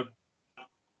 Yeah.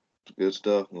 Good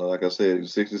stuff. Like I said,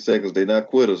 60 seconds, they not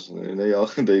quitters. And they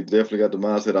definitely got the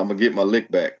mindset, I'm gonna get my lick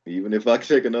back. Even if I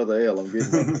take another L, I'm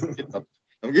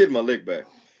getting my lick back.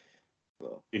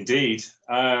 So. Indeed.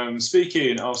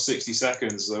 Speaking of 60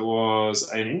 seconds, there was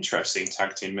an interesting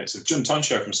tag team mix of Jun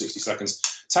Tonsho from 60 Seconds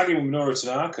tagging with Minoru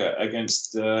Tanaka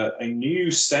against a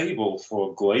new stable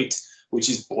for GLEAT, which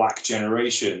is Black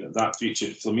Generation. That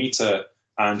featured Flamita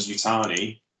and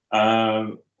Yutani.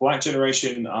 Black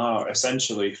Generation are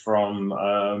essentially from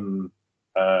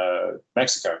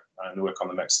Mexico and work on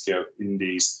the Mexico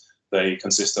Indies. They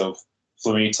consist of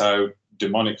Flamito,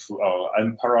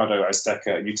 Emperado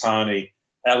Azteca, Yutani,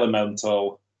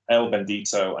 Elemental, El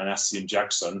Bendito, and Asian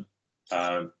Jackson.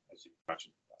 As you can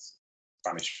imagine, that's a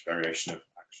Spanish variation of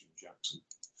Action Jackson.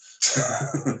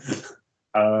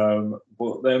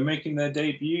 But they're making their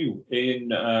debut in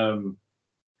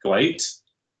GLEAT.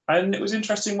 And it was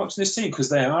interesting watching this team because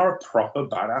they are a proper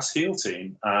badass heel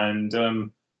team. And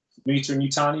Mita and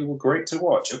Yutani were great to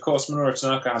watch. Of course, Minoru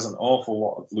Tanaka has an awful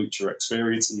lot of lucha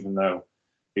experience, even though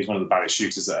he's one of the baddest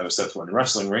shooters that ever stepped foot in a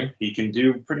wrestling ring. He can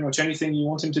do pretty much anything you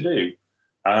want him to do.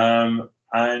 And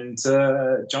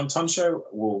Jun Tonsho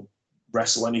will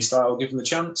wrestle any style given the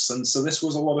chance. And so this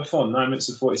was a lot of fun, 9 minutes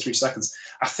and 43 seconds.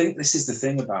 I think this is the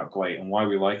thing about GLEAT and why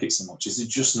we like it so much, is there's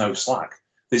just no slack.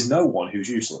 There's no one who's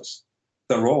useless.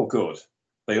 They're all good.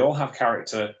 They all have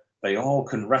character. They all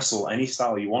can wrestle any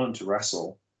style you want them to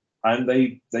wrestle. And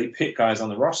they pick guys on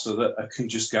the roster that can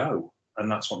just go. And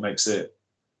that's what makes it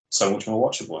so much more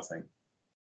watchable, I think.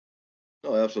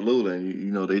 Oh, absolutely.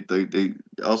 And, they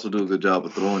also do a good job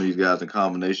of throwing these guys in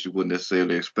combination you wouldn't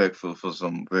necessarily expect for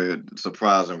some very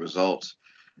surprising results.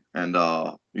 And,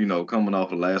 coming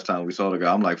off the last time we saw the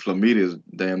guy, I'm like, Flamita is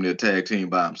damn near tag team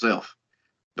by himself.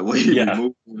 The way he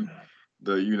moved,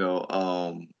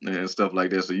 and stuff like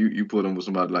that. So you put him with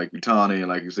somebody like Yutani, and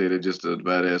like you said, they're just a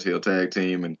badass heel tag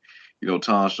team. And,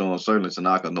 Tonsho and certainly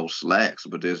Tanaka, no slacks,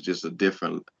 but there's just a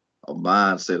different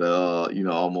mindset,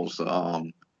 almost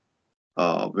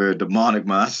very demonic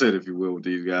mindset, if you will, with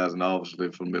these guys. And obviously,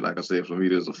 like I said,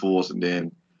 Flamita is a force, and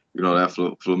then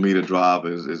that Flamita drive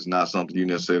is not something you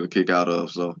necessarily kick out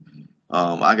of. So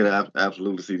I could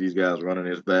absolutely see these guys running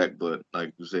this back, but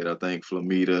like you said, I think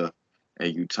Flamita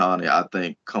and Yutani, I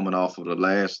think coming off of the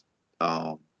last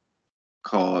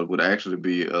card would actually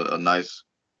be a nice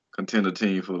contender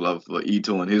team for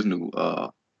Ito and his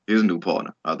his new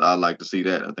partner. I'd like to see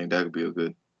that. I think that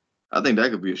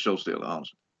could be a show stealer,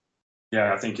 honestly.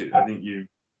 Yeah, I think you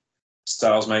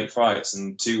styles make fights,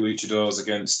 and 2 luchadors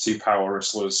against 2 power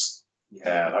wrestlers.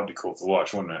 Yeah, that'd be cool to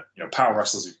watch, wouldn't it? Power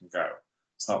wrestlers who can go.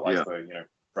 It's not like the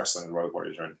wrestling the Road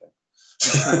Warriors or anything.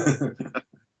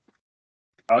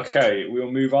 Okay,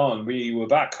 we'll move on. We were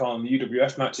back on the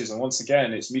UWF matches, and once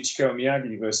again, it's Michiko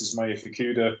Miyagi versus Maya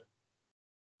Fukuda.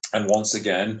 And once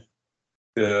again,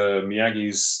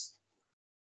 Miyagi's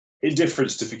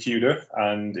indifference to Fukuda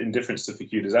and indifference to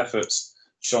Fukuda's efforts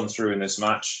shone through in this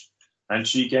match, and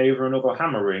she gave her another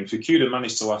hammering. Fukuda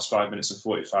managed to last 5 minutes and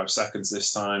 45 seconds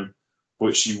this time,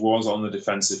 but she was on the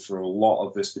defensive for a lot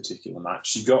of this particular match.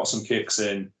 She got some kicks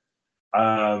in,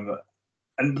 but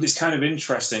it's kind of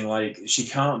interesting. Like, she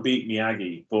can't beat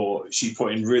Miyagi, but she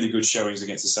put in really good showings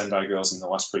against the Sendai girls in the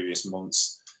last previous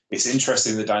months. It's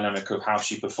interesting, the dynamic of how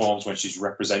she performs when she's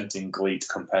representing GLEAT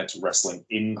compared to wrestling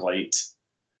in GLEAT.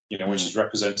 When she's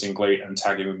representing GLEAT and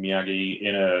tagging with Miyagi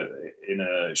in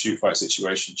a shoot fight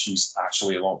situation, she's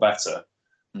actually a lot better.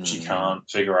 She cannot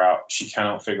figure out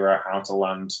how to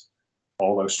land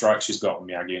all those strikes she's got on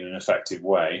Miyagi in an effective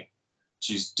way.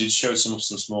 She did show some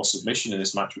small submission in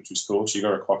this match, which was cool. She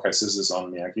got her clockeye scissors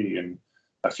on Miyagi and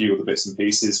a few other bits and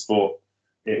pieces, but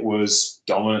it was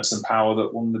dominance and power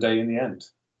that won the day in the end.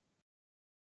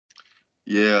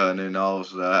 Yeah, and then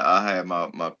also I had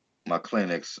my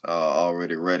clinics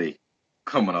already ready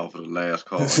coming off of the last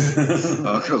card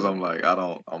because I'm like,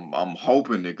 I'm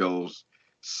hoping it goes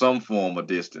some form of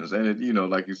distance, and it,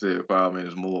 like you said, 5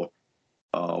 minutes more,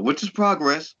 which is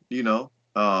progress.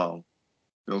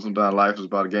 Sometimes life is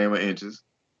about a game of inches.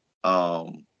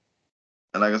 And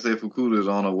like I said, Fukuda is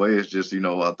on her way. It's just,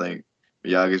 I think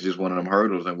Miyagi is just one of them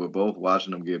hurdles, and we're both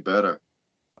watching them get better.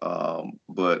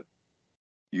 But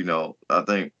I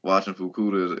think watching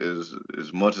Fukuda is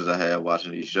as much as I have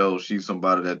watching these shows, she's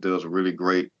somebody that does really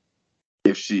great.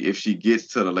 If she gets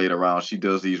to the later rounds, she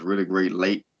does these really great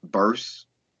late bursts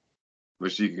where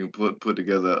she can put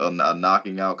together a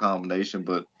knocking out combination.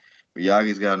 But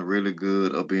Miyagi's gotten really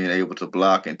good at being able to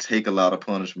block and take a lot of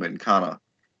punishment and kind of,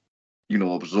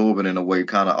 absorb it in a way,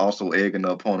 kind of also egging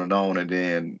the opponent on, and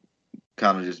then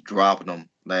kind of just dropping them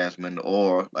last minute,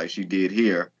 or like she did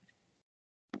here,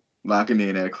 locking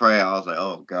in that crab. I was like,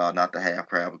 oh God, not the half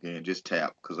crab again, just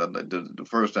tap. Because the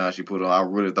first time she put it on, I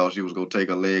really thought she was gonna take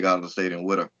her leg out of the stadium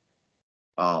with her.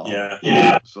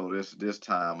 Yeah. So this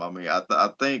time, I mean, I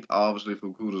think obviously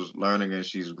Fukuda's learning and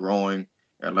she's growing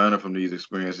and learning from these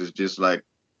experiences. Just like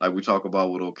we talk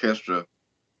about with orchestra,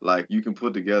 like you can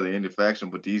put together any faction,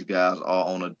 but these guys are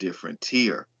on a different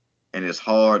tier, and it's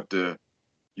hard to,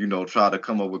 try to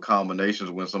come up with combinations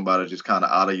when somebody's just kind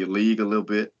of out of your league a little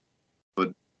bit.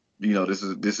 But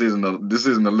this isn't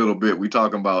a little bit. We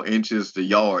talking about inches to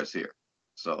yards here.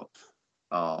 So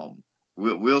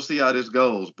we'll see how this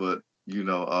goes, but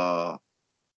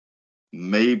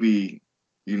maybe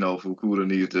Fukuda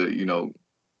needs to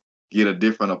get a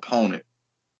different opponent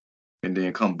and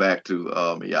then come back to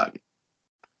Miyagi.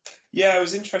 Yeah, it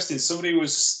was interesting. Somebody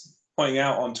was pointing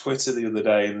out on Twitter the other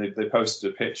day, and they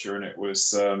posted a picture, and it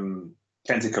was Kenta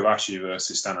Kobashi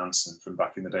versus Stan Hansen from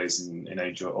back in the days in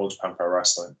All Japan Pro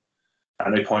Wrestling.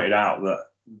 And they pointed out that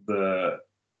the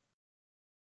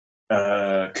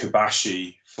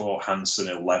Kobashi fought Hansen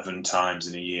 11 times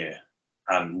in a year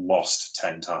and lost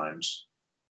 10 times.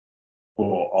 But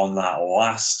on that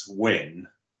last win,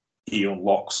 he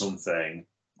unlocked something.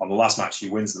 On the last match, he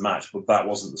wins the match, but that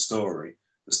wasn't the story.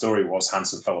 The story was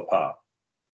Hansen fell apart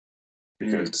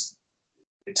because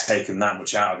it's taken that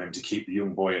much out of him to keep the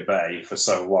young boy at bay for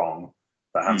so long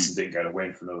that Hansen didn't get a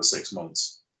win for another 6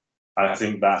 months. And I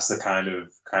think that's the kind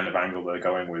of angle they're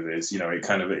going with. Is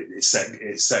it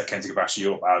set Kenta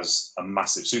Kobashi up as a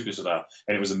massive superstar,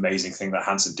 and it was an amazing thing that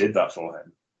Hansen did that for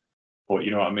him. But you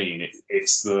know what I mean?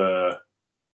 It's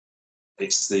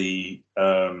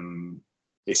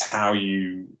how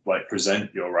you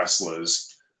present your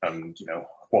wrestlers and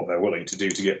what they're willing to do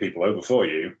to get people over for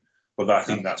you. But I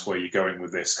think that's where you're going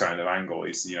with this kind of angle.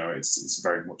 It's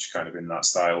very much kind of in that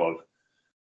style of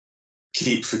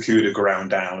keep Fukuda ground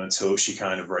down until she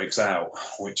kind of breaks out,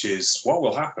 which is what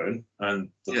will happen, and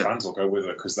the fans will go with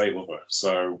her because they love her.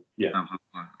 So yeah,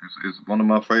 it's one of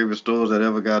my favorite stories that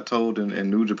ever got told in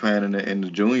New Japan and the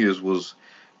juniors was,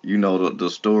 the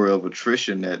story of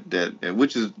attrition that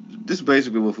which is this is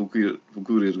basically what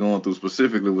Fukuda is going through,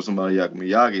 specifically with somebody like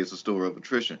Miyagi. It's a story of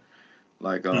attrition,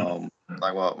 like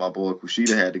what my boy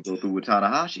Kushida had to go through with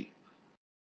Tanahashi.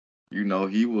 He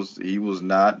was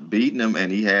not beating him,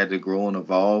 and he had to grow and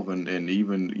evolve and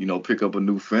even, pick up a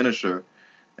new finisher.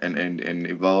 and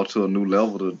evolve to a new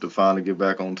level to finally get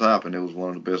back on top. And it was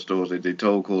one of the best stories they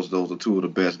told. Of course, those are two of the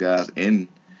best guys in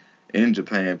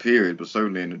Japan, period, but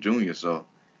certainly in the junior. So,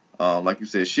 like you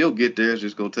said, she'll get there. It's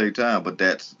just gonna take time. But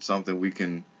that's something we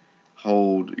can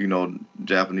hold,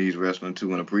 Japanese wrestling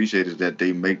to and appreciate is that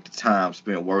they make the time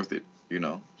spent worth it.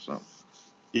 So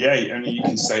Yeah, I mean, you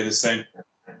can say the same.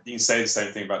 You can say the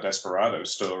same thing about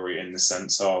Desperado's story in the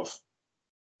sense of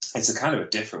it's a kind of a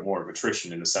different war of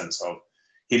attrition in the sense of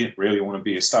he didn't really want to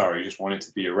be a star. He just wanted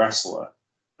to be a wrestler.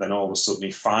 Then all of a sudden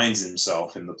he finds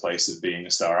himself in the place of being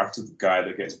a star after the guy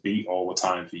that gets beat all the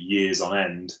time for years on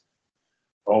end.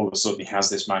 All of a sudden he has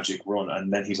this magic run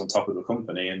and then he's on top of the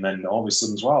company. And then all of a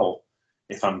sudden as well,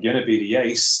 if I'm going to be the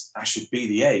ace, I should be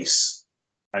the ace,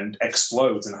 and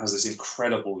explodes and has this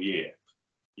incredible year,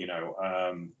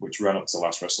 which ran up to the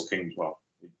last Wrestle Kingdom. Well,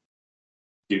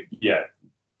 yeah,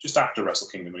 just after Wrestle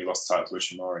Kingdom when he lost the title to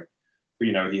Ishimori. But,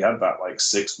 he had that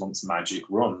 6 months magic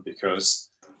run because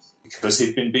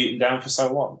he'd been beaten down for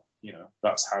so long.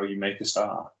 That's how you make a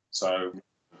star. So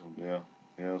yeah,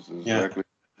 it's exactly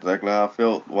how I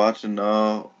felt watching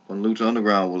when Lucha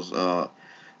Underground was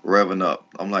revving up.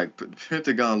 I'm like,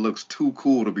 Pentagon looks too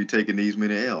cool to be taking these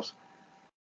many L's.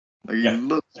 He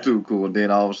looks too cool. And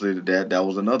then obviously that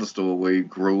was another story where he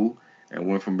grew and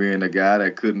went from being a guy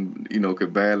that could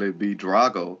barely beat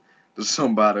Drago to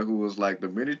somebody who was like, the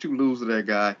minute you lose to that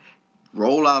guy,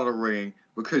 roll out of the ring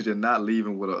because you're not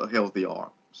leaving with a healthy arm.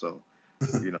 So,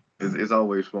 it's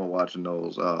always fun watching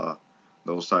those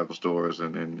type of stories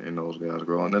and those guys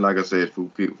grow. And then, like I said,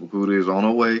 Fukuda is on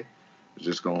her way. It's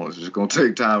just gonna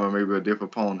take time and maybe a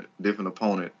different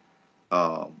opponent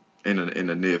in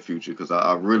the near future, because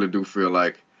I really do feel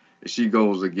like if she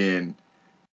goes again,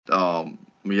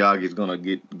 Miyagi's gonna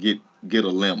get a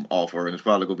limb off her, and it's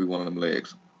probably gonna be one of them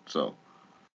legs. So,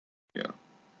 yeah.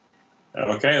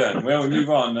 Okay then, we'll move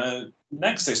on.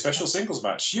 Next, a special singles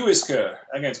match: Yuiska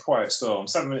against Quiet Storm.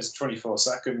 7 minutes and 24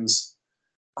 seconds.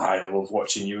 I love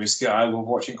watching Yuiska. I love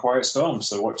watching Quiet Storm.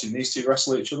 So watching these two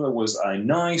wrestle each other was a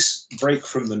nice break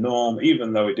from the norm,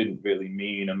 even though it didn't really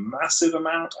mean a massive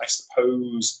amount. I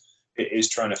suppose it is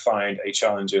trying to find a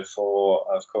challenger for,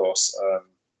 of course,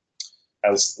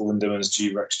 Els Lindeman's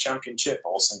G-Rex Championship.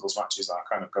 All singles matches are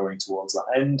kind of going towards that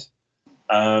end.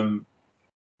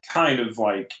 Kind of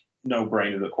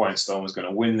no-brainer that Quiet Storm was going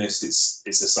to win this.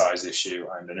 It's a size issue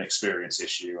and an experience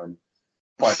issue, and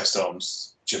Quiet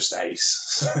Storm's just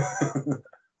ace.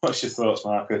 What's your thoughts,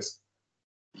 Marcus?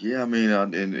 Yeah, I mean,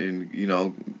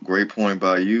 and great point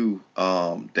by you.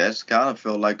 That's kind of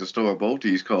felt like the story of both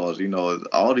these cards.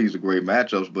 All these are great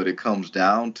matchups, but it comes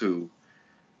down to,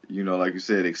 like you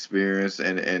said, experience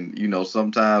and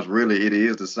sometimes really it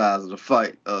is the size of the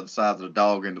fight, the size of the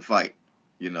dog in the fight.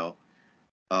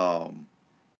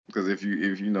 Because if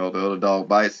the other dog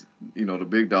bites, the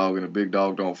big dog, and the big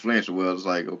dog don't flinch, well, it's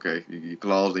like, okay, your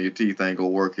claws and your teeth ain't gonna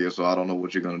work here, so I don't know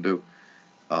what you're gonna do.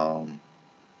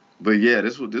 But yeah,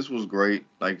 this was great.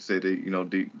 Like I said,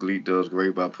 GLEAT does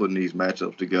great by putting these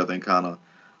matchups together and kind of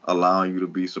allowing you to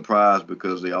be surprised,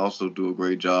 because they also do a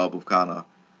great job of kind of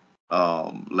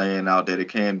laying out that it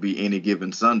can be any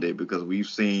given Sunday, because we've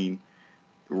seen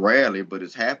rarely, but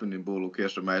it's happened in Bull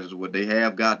Orchestra matches where they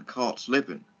have gotten caught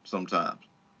slipping sometimes.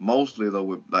 Mostly though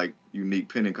with unique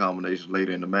pinning combinations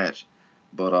later in the match.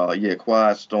 But yeah,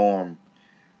 Quiet Storm,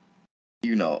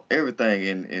 everything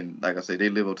in like I say, they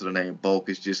live up to the name bulk.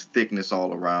 It's just thickness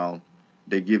all around.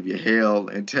 They give you hell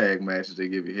in tag matches. They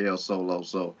give you hell solo.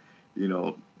 So,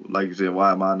 like you said,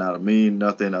 why am I not a mean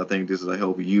nothing? I think this is a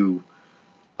help you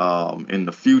in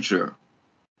the future,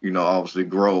 obviously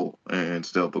grow and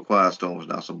stuff. But Quiet Storm is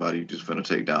not somebody you just finna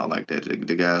take down like that.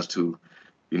 The guys too,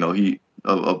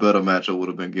 a better matchup would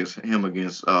have been against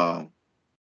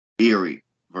Eerie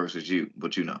versus you,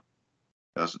 but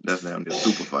that's damn near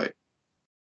super fight.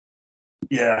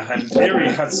 Yeah, and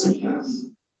Eerie had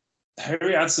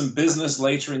some business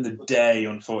later in the day,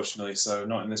 unfortunately, so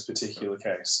not in this particular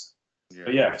case. Yeah.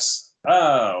 But yes.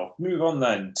 Move on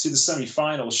then to the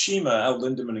semi-finals. Shima, El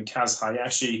Lindemann, and Kaz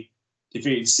Hayashi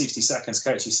defeated 60 seconds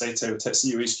Keiichi Sato,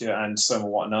 Tetsuya Ishika, and Soma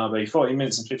Watanabe. 40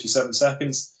 minutes and 57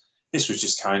 seconds. This was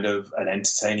just kind of an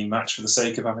entertaining match for the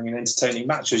sake of having an entertaining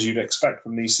match, as you'd expect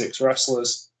from these six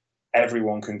wrestlers.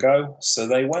 Everyone can go, so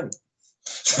they went.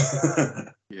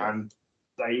 And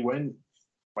they went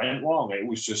long. It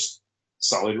was just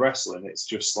solid wrestling. It's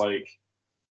just I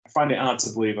find it hard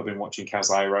to believe I've been watching Kaz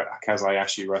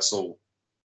Hayashi wrestle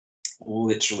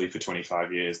literally for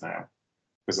 25 years now,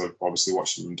 because I've obviously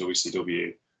watched him in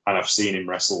WCW, and I've seen him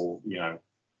wrestle,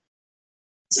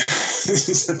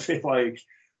 it's a bit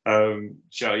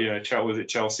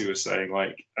Chelsea was saying,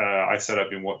 like, I said I've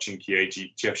been watching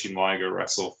Kyoshi Liger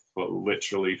wrestle for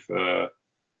literally for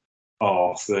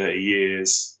 30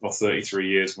 years or 33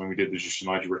 years when we did the Jushin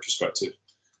Liger retrospective.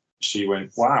 She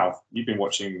went, wow, you've been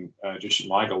watching Jushin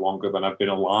Liger longer than I've been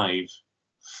alive.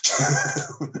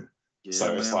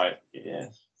 So it's like, yeah,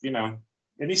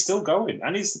 and he's still going,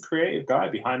 and he's the creative guy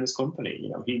behind this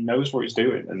company. He knows what he's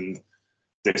doing, and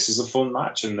this is a fun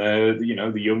match. And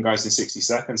the young guys in 60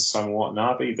 seconds, Samoa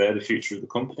Watanabe, they're the future of the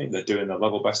company. They're doing their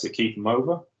level best to keep them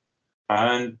over.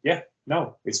 And yeah,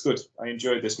 no, it's good. I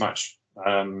enjoyed this match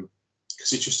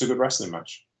because it's just a good wrestling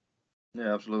match.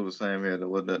 Yeah, absolutely. Same here. There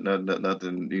was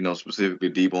nothing, specifically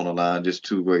deep on the line. Just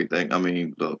two great things. I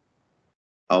mean, look,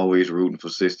 always rooting for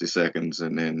 60 seconds,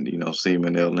 and then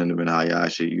Seaman, Lindemann, and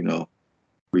Hayashi,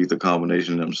 beat the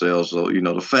combination themselves. So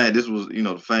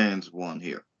the fans won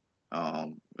here.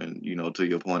 And to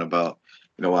your point about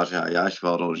watching Hayashi for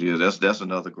all those years, that's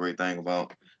another great thing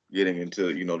about getting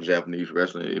into the Japanese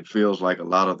wrestling. It feels like a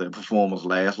lot of their performers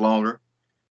last longer.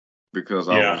 Because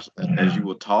as you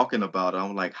were talking about it,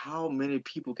 I'm like, how many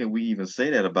people can we even say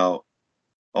that about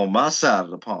on my side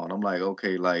of the pond? I'm like,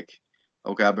 okay,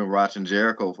 I've been watching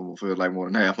Jericho for feels like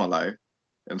more than half my life,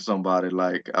 and somebody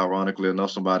like, ironically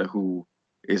enough, somebody who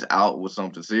is out with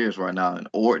something serious right now, in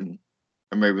Orton,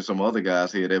 and maybe some other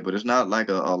guys here there, but it's not like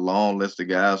a long list of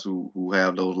guys who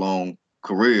have those long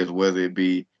careers, whether it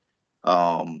be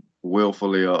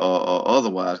willfully or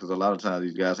otherwise, because a lot of times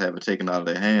these guys have it taken out of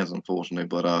their hands, unfortunately,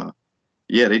 but.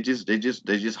 Yeah, they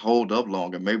just hold up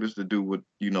longer. Maybe it's to do with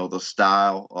the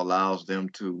style allows them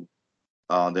to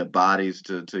their bodies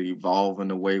to evolve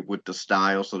in a way with the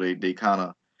style, so they kind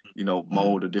of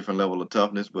mold a different level of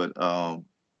toughness. But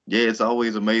yeah, it's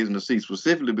always amazing to see,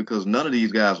 specifically because none of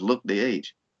these guys look their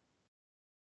age.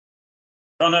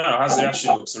 Oh no, Hayashi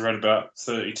looks around about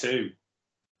 32.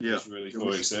 Yeah, he's really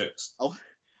 46.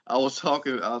 I was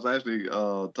actually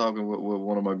talking with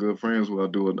one of my good friends who I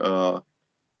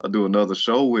do another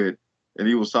show with, and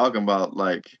he was talking about it's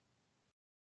like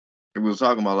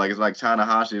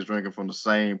Tanahashi is drinking from the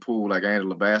same pool like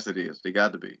Angela Bassett is. They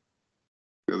got to be,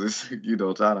 because it's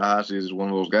Tanahashi is one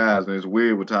of those guys, and it's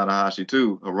weird with Tanahashi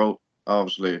too.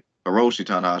 Obviously Hiroshi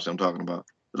Tanahashi I'm talking about.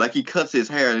 Like he cuts his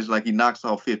hair, and it's like he knocks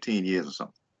off 15 years or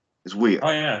something. It's weird.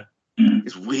 Oh yeah,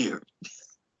 it's weird.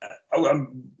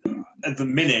 At the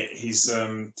minute he's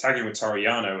tagging with Toru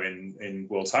Yano in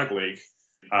World Tag League.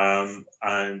 And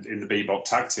in the Bebop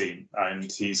tag team,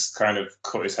 and he's kind of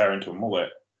cut his hair into a mullet,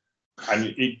 and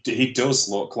he does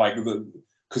look like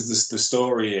because the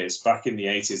story is back in the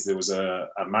 80s there was a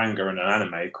manga and an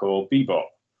anime called Bebop,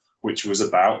 which was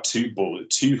about two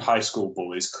high school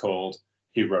bullies called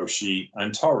Hiroshi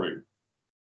and Toru.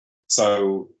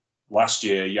 So last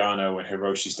year Yano and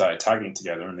Hiroshi started tagging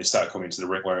together, and they started coming to the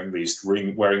ring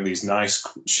wearing these nice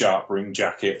sharp ring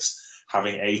jackets,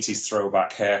 having 80s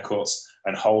throwback haircuts,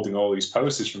 and holding all these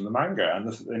posters from the manga. And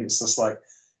it's just like,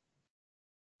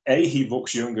 he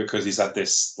looks younger because he's had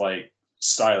this like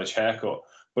stylish haircut,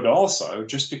 but also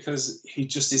just because he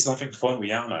just is having fun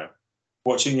with Yano.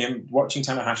 Watching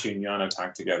Tanahashi and Yano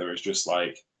tag together is just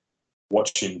like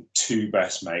watching two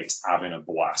best mates having a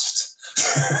blast.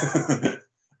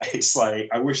 It's like,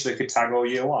 I wish they could tag all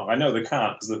year long. I know they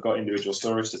can't because they've got individual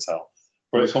stories to tell.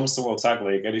 But it comes to World Tag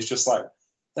League, and it's just like,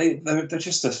 they're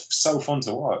just so fun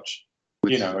to watch.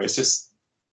 It's just,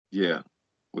 yeah.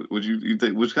 Would you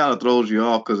think, which kind of throws you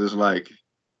off, because it's like,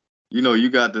 you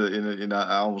got and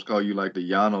I almost call you like the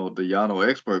Yano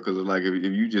expert, because it's like if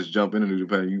you just jump into New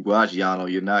Japan and you watch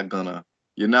Yano, you're not gonna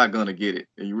get it,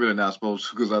 and you're really not supposed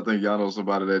to, because I think Yano's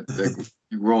somebody that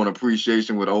you grow an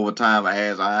appreciation with over time,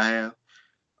 as I have.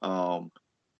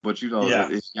 But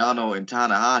it's Yano and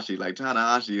Tanahashi. Like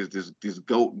Tanahashi is this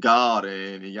goat god,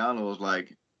 and Yano is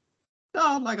like,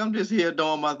 no, like I'm just here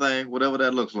doing my thing, whatever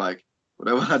that looks like,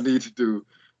 whatever I need to do,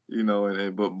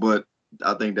 but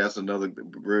I think that's another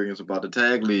brilliance about the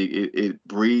tag league. It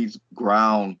breeds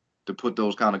ground to put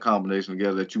those kind of combinations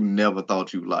together that you never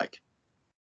thought you'd like.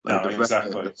 Like the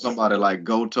fact that somebody like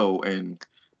Goto and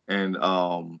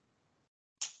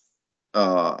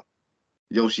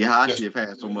Yoshihashi have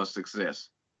had so much success,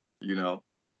 and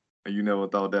you never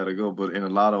thought that'd go. But in a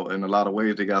lot of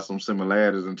ways, they got some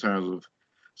similarities in terms of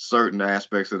certain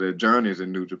aspects of their journeys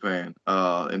in New Japan.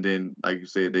 And then, like you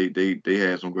said, they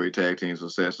had some great tag team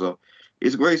success. So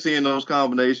it's great seeing those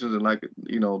combinations, and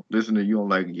listening to you on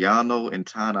like Yano and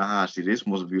Tanahashi. This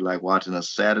must be like watching a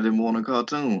Saturday morning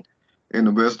cartoon in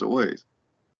the best of ways.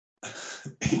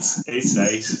 It's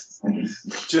nice.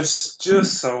 Just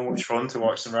so much fun to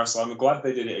watch them wrestle. I'm glad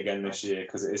they did it again this year,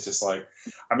 because it is just like,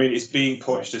 I mean, it's being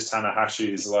pushed as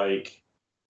Tanahashi's like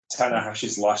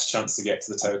Tanahashi's last chance to get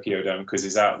to the Tokyo Dome because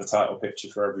he's out of the title picture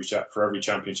for every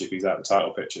championship. He's out of the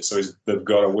title picture, so they've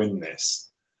got to win this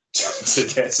to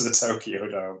get to the Tokyo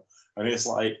Dome. And it's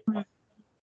like,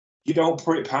 you don't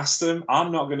put it past them.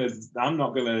 I'm not gonna.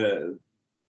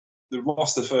 They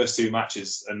lost the first two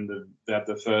matches, and they had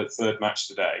the third match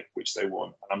today, which they won.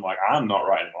 And I'm like, I'm not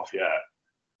writing them off yet.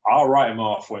 I'll write them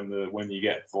off when you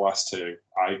get the last two.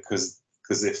 Because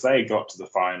if they got to the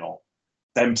final,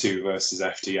 them two versus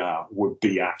FTR would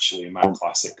be actually a mad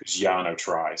classic because Yano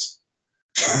tries.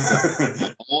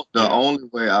 The only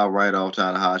way I write off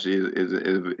Tanahashi is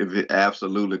if it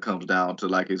absolutely comes down to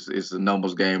like it's a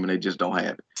numbers game and they just don't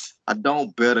have it. I'm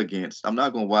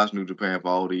not going to watch New Japan for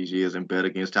all these years and bet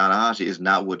against Tanahashi. It's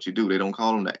not what you do. They don't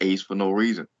call him the ace for no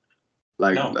reason.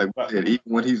 Like I said, even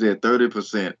when he's at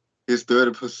 30%, his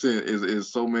 30%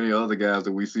 is so many other guys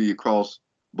that we see across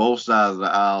both sides of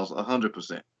the aisles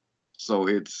 100%. So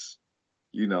it's,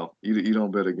 you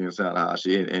don't bet against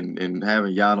Tanahashi, and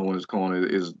having Yano in his corner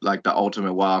is like the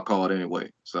ultimate wild card anyway.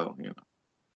 So,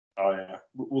 Oh yeah,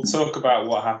 we'll talk about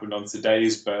what happened on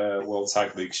today's World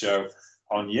Tag League show,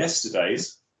 on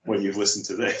yesterday's when you've listened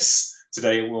to this,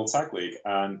 today at World Tag League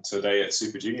and today at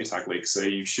Super Junior Tag League. So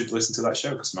you should listen to that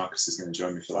show because Marcus is going to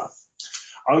join me for that.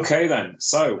 Okay then,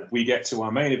 so we get to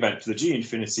our main event for the G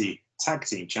Infinity Tag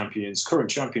Team Champions, current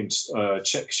champions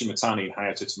Cheick Shimatani and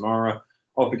Hayato Tamura,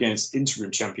 up against interim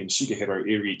champion Shigehiro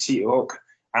Iri T-Hawk,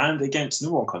 and against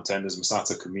number one contenders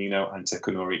Masato Kamino and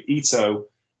Takanori Ito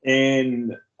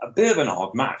in a bit of an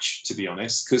odd match, to be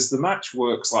honest, because the match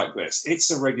works like this.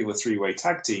 It's a regular three-way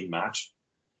tag team match.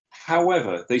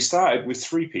 However, they started with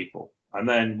three people, and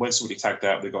then when somebody tagged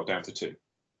out, they got down to two,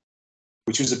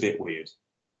 which was a bit weird.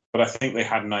 But I think they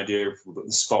had an idea of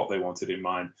the spot they wanted in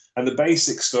mind. And the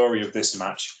basic story of this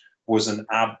match was an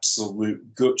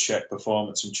absolute gut check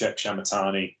performance from Cheick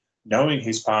Shimatani, knowing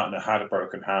his partner had a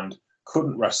broken hand,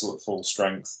 couldn't wrestle at full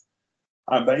strength.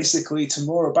 And basically,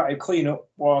 Tamura batted cleanup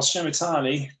while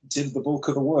Shimatani did the bulk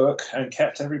of the work and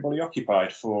kept everybody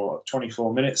occupied for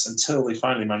 24 minutes until they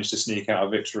finally managed to sneak out a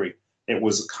victory. It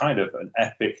was kind of an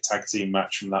epic tag team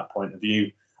match from that point of view.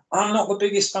 I'm not the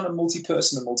biggest fan of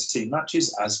multi-person and multi-team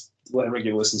matches, as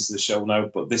regular listeners to the show know,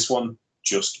 but this one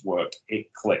just worked.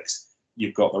 It clicked.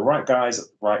 You've got the right guys at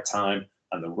the right time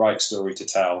and the right story to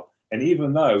tell. And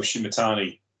even though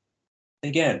Shimatani,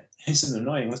 again, is an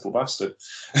annoying little bastard,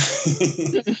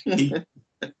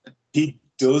 he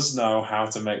does know how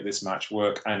to make this match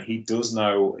work, and he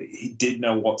did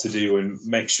know what to do and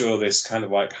make sure this kind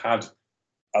of like had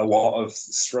a lot of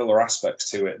thriller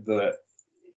aspects to it that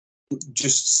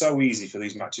just so easy for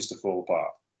these matches to fall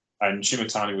apart. And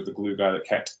Shimatani was the glue guy that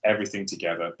kept everything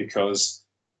together, because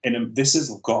this has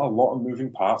got a lot of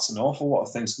moving parts, an awful lot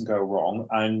of things can go wrong,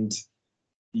 and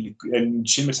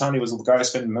Shimatani was the guy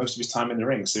spending most of his time in the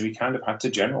ring, so he kind of had to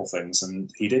general things,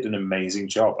 and he did an amazing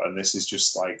job. And this is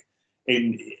just like,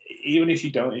 even if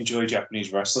you don't enjoy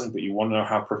Japanese wrestling, but you want to know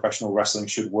how professional wrestling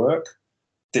should work,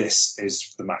 this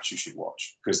is the match you should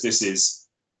watch, because this is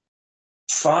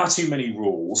far too many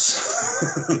rules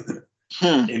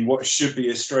in what should be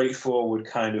a straightforward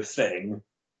kind of thing,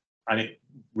 and it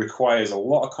requires a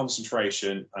lot of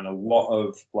concentration and a lot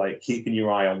of like keeping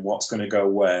your eye on what's going to go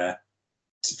where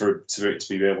for it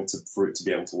to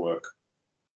be able to work.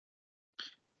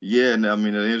 Yeah, and I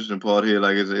mean the interesting part here,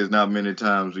 like it's not many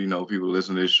times people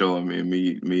listen to this show and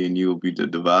me and you will be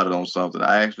divided on something.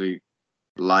 I actually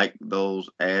like those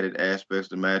added aspects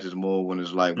to matches more when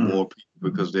it's like more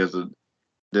people, because there's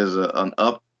an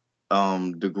up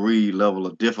degree level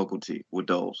of difficulty with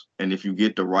those, and if you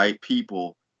get the right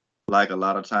people, like a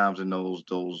lot of times in those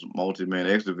multi-man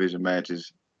X Division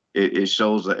matches, it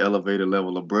shows an elevated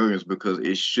level of brilliance, because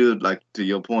it should, like to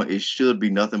your point, it should be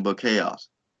nothing but chaos,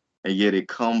 and yet it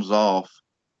comes off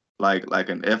like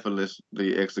an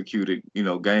effortlessly executed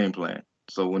game plan.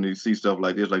 So when you see stuff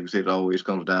like this, like you said, it always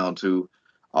comes down to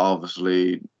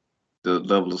obviously the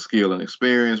level of skill and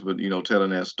experience, but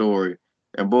telling that story.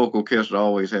 And Bulk Orchestra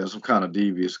always has some kind of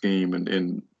devious scheme,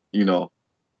 and you'll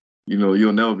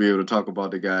never be able to talk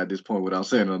about the guy at this point without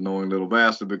saying an annoying little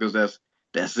bastard, because that's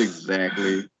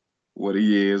exactly what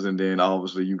he is. And then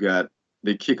obviously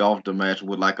they kick off the match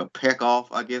with like a peck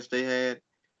off, I guess they had.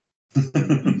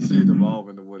 And you see it evolve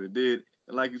into what it did.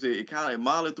 And like you said, it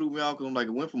mildly threw me off, because it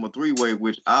went from a three-way,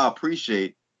 which I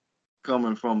appreciate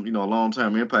coming from, a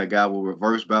long-time Impact guy with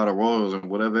reverse battle royals and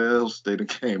whatever else they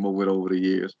came up with over the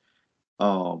years.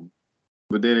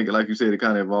 But then, like you said, it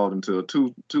kind of evolved into a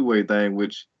two-way thing,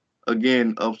 which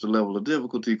again ups the level of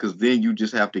difficulty, because then you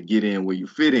just have to get in where you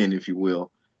fit in, if you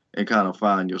will, and kind of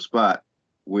find your spot,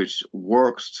 which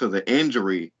works to the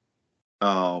injury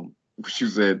what you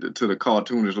said, to the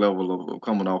cartoonish level of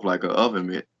coming off like an oven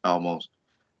mitt almost.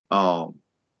 Um,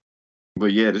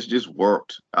 but yeah, this just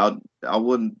worked. I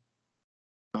wouldn't.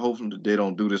 Hopefully that they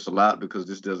don't do this a lot because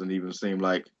this doesn't even seem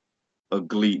like a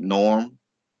GLEAT norm,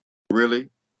 really.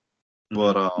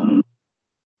 But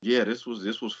yeah, this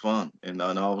was fun, and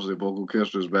obviously Vocal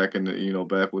Orchestra is back in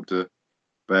the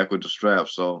back with the strap.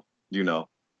 So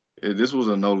this was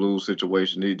a no lose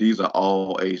situation. These are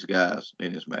all ace guys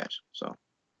in this match. So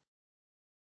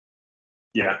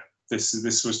yeah,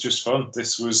 this was just fun.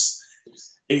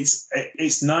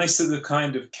 It's nice that they've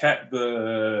kind of kept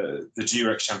the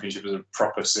G-Rex Championship as a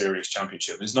proper serious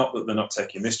championship. It's not that they're not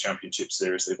taking this championship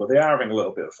seriously, but they are having a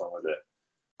little bit of fun with it.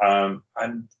 And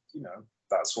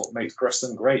that's what makes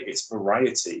wrestling great. It's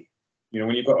variety.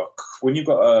 When you've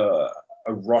got a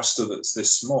roster that's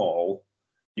this small,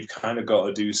 you've kind of got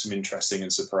to do some interesting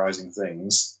and surprising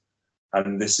things.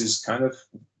 And this is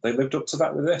they lived up to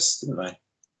that with this, didn't they?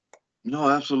 No,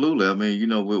 absolutely. I mean,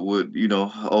 with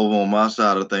over on my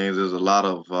side of things, there's a lot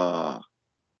of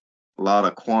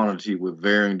quantity with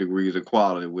varying degrees of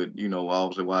quality. With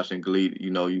obviously watching GLEAT,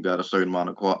 you got a certain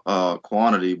amount of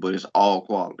quantity, but it's all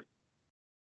quality.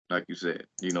 Like you said,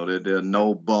 there are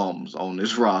no bums on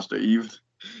this roster. Even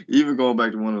going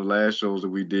back to one of the last shows that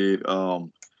we did,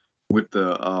 with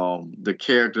the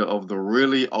character of the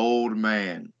really old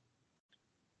man.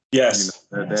 Yes,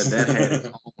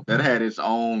 that had its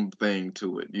own thing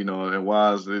to it, and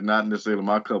while it's not necessarily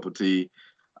my cup of tea,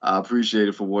 I appreciate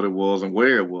it for what it was and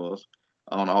where it was.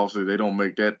 Obviously, they don't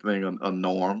make that thing a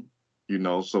norm,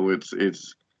 so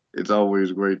it's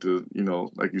always great to,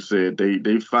 like you said,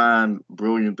 they find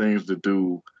brilliant things to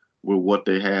do with what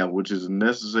they have, which isn't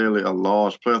necessarily a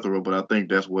large plethora, but I think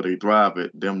that's where they thrive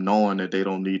at, them knowing that they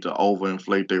don't need to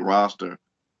overinflate their roster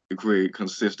to create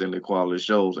consistently quality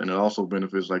shows. And it also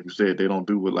benefits, like you said, they don't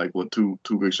do it like two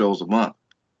big shows a month.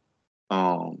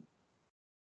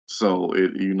 So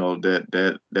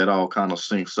it that all kind of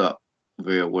syncs up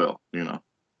very well,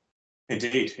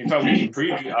 Indeed. In fact, we can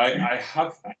preview. I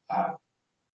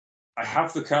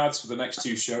have the cards for the next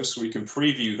two shows, so we can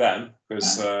preview them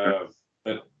because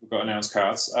we've got announced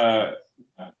cards.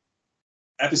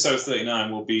 Episode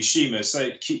 39 will be Shima,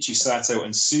 Kichi Sato,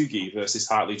 and Sugi versus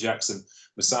Hartley Jackson,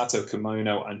 Masato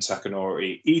Kimono, and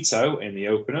Takanori Ito in the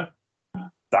opener.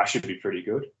 That should be pretty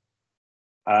good.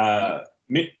 And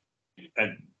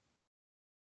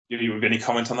you have any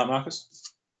comment on that,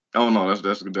 Marcus? Oh no,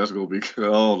 that's gonna be good.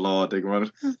 Oh Lord, they can run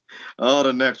it. Oh,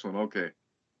 the next one, okay.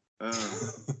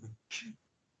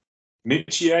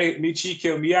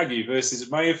 Michiko Miyagi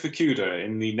versus Maya Fukuda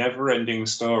in the never-ending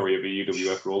story of a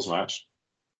UWF Rules match.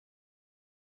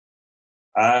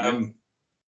 Oh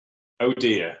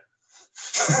dear.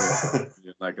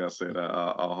 Like I said,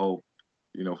 I hope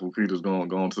Fukuda's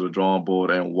going to the drawing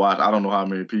board and watch. I don't know how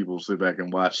many people sit back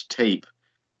and watch tape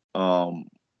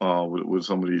with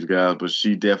some of these guys, but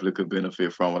she definitely could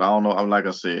benefit from it. I don't know. Like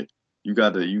I said, you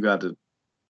got to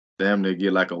damn near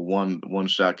get like a one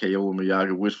shot KO with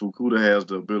Miyagi, which Fukuda has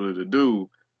the ability to do,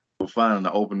 but finding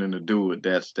the opening to do it,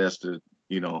 that's the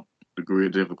degree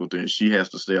of difficulty, and she has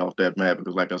to stay off that mat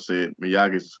because, like I said,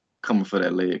 Miyagi's coming for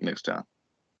that leg next time.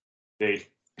 Hey,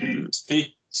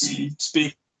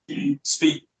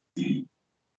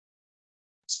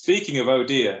 speaking of oh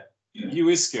dear,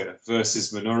 Yuiska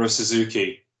versus Minoru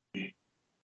Suzuki.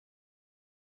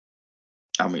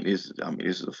 I mean, this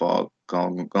is a far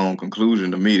gone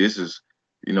conclusion to me. This is,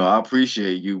 I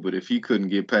appreciate you, but if he couldn't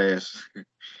get past,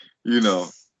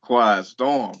 Quiet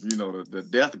Storm, the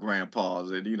death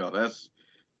grandpas, and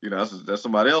that's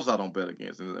somebody else I don't bet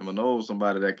against. And Minoru's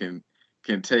somebody that can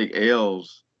take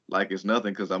L's like it's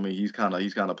nothing, because I mean he's kind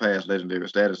of past legendary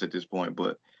status at this point.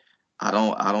 But I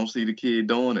don't see the kid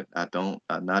doing it.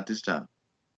 Not this time.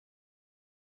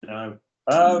 No.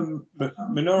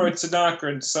 Minoru Tanaka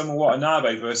and Soma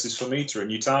Watanabe versus Fumita and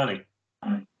Yutani.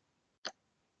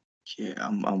 Yeah,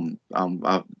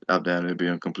 I've down there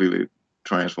being completely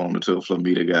transformed into a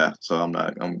Flamita guy, so I'm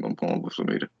going with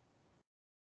Flamita.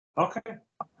 Okay.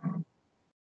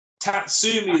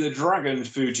 Tatsumi the Dragon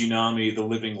Fujinami, the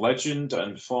living legend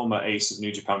and former ace of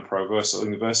New Japan Pro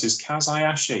Wrestling versus Kaz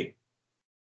Hayashi.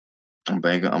 I'm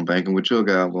banking with your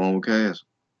guy. I'm going with Kaz.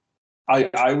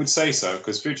 I would say so,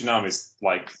 because Fujinami's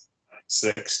like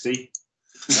 60.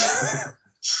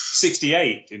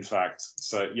 68, in fact.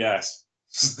 So, yes.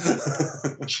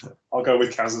 I'll go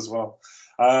with Kaz as well.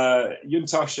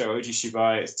 Yuntosho, Oji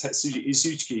Shibai, Tetsuji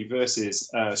Izuchi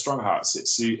versus Strong Hearts,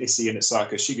 Issei and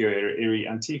Osaka, Shigeru Iri,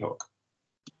 and T-Hawk.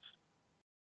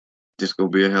 This gonna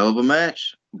be a hell of a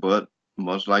match, but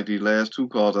much like these last two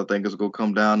calls, I think it's gonna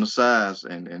come down to size,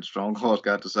 and Strong Horse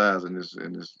got the size in this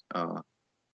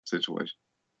situation.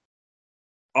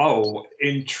 Oh,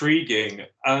 intriguing.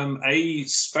 A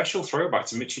special throwback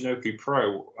to Michinoku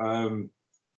Pro.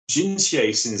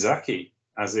 Jinsei Shinzaki,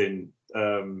 as in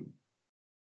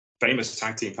famous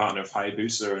tag team partner of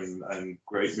Hayabusa and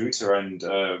Great Muta, and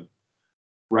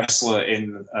wrestler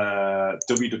in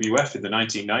WWF in the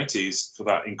 1990s for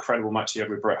that incredible match he had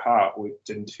with Bret Hart,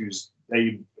 whose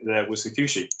name there was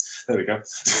Hakushi. There we go.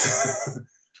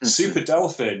 Super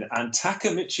Dolphin and Taka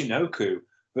Michinoku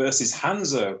versus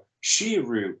Hanzo,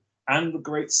 Shiru, and the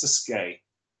Great Sasuke.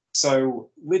 So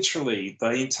literally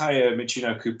the entire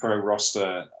Michinoku Pro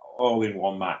roster all in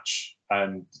one match,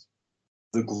 and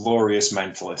the glorious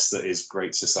mentalist that is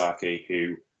Great Sasaki,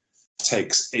 who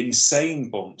takes insane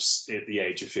bumps at the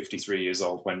age of 53 years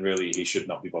old when really he should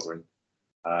not be bothering.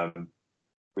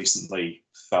 Recently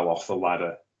fell off the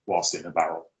ladder whilst in a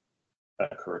barrel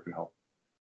at Korakuen Hall.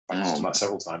 I've done that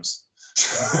several times.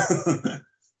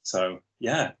 So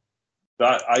yeah,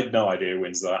 that I had no idea who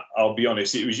wins that. I'll be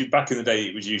honest, it was back in the day.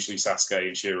 It was usually Sasuke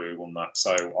and Shiru who won that,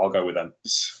 so I'll go with them.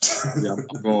 Yeah,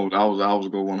 I was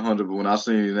go 100, but when I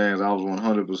seen these names, I was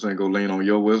 100% go lean on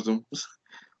your wisdom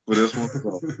for this one.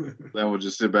 So then we'll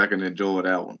just sit back and enjoy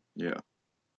that one. Yeah.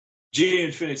 G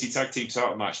Infinity Tag Team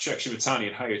Title match. Chuck Shimatani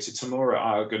and Hayato Tamura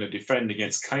are going to defend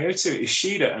against Kyoto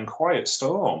Ishida and Quiet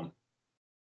Storm.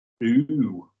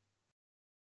 Ooh.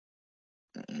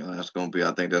 That's gonna be.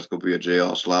 I think that's gonna be a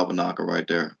JR slobber knocker right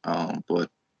there. But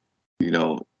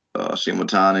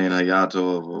Shimatani and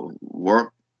Hayato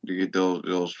work to get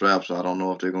those straps. So I don't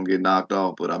know if they're gonna get knocked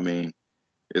off, but I mean,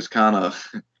 it's kind of.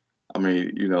 I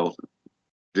mean,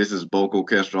 this is Bulk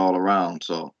Orchestra all around,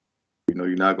 so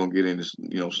you're not gonna get any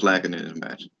slacking in this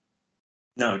match.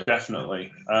 No,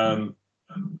 definitely.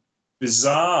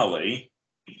 Bizarrely,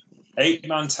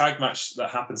 8-man tag match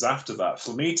that happens after that: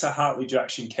 Flamita, Hartley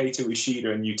Jackson, Kato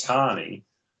Ishida, and Yutani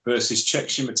versus Chuck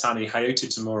Shimatani, Hayato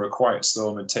Tamura, Quiet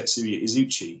Storm, and Tetsuya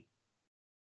Izuchi.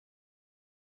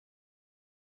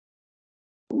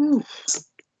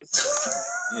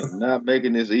 Not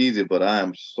making this easy, but I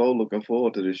am so looking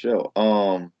forward to the show.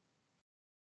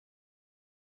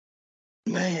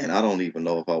 Man, I don't even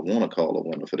know if I want to call a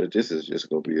winner for that. This is just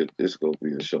gonna be a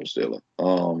show stealer.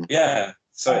 Yeah.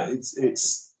 So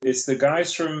it's the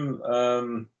guys from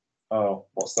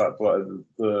what's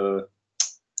that?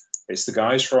 It's the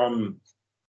guys from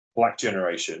Black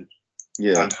Generation.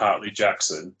 Yeah. And Hartley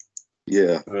Jackson.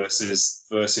 Yeah.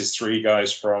 Versus 3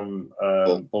 guys from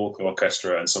Bulk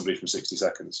Orchestra and somebody from 60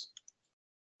 Seconds.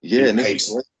 Yeah, and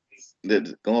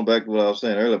going back to what I was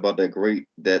saying earlier about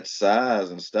that size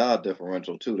and style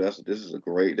differential too. This is a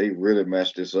great. They really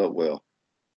matched this up well.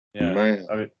 Yeah, man.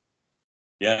 I mean,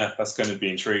 yeah, that's going to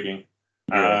be intriguing.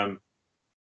 Yeah.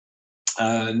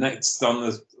 Next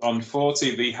on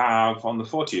 40, they have on the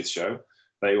 40th show,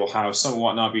 they will have Summer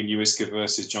Watanabe and Yuiska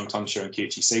versus John Tonsho and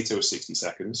Kiichi Sato 60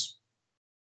 Seconds.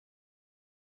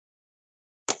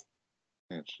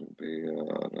 It should be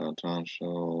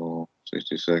Tonsho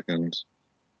 60 Seconds.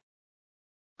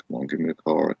 Come on, give me a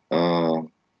card.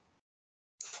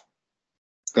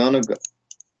 Gonna go.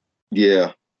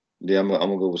 Yeah. I'm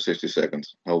gonna go with 60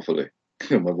 Seconds. Hopefully,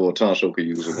 my boy Tonsho could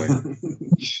use a win.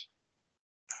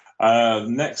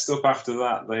 Next up after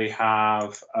that, they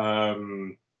have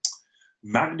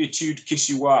Magnitude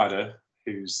Kishiwada,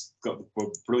 who's got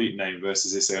the brilliant name,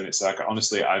 versus Issei Onitsaka.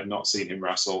 Honestly, I've not seen him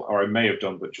wrestle, or I may have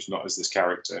done, but just not as this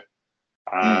character.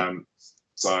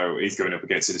 So he's going up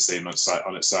against Issei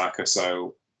Onitsaka,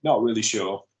 so not really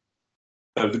sure.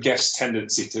 The guests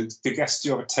do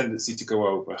have a tendency to go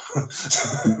over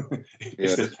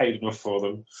if they're paid enough for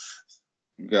them.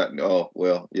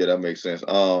 That makes sense.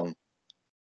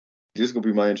 This is gonna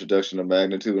be my introduction to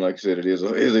Magnitude. Like I said, it is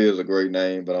a great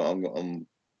name, but I'm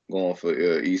going for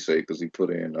Issei because he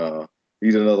put in.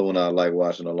 He's another one I like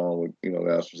watching along with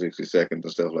guys for 60 Seconds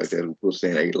and stuff like that, who puts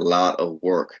in a lot of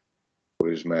work for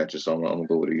his matches. So I'm gonna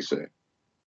go with Issei.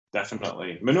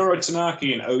 Definitely. Minoru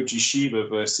Tanaki and Oji Shiba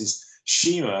versus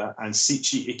Shima and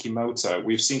Seiichi Ikimoto.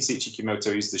 We've seen Seiichi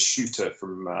Ikimoto. He's the shooter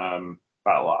from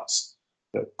Battle Arts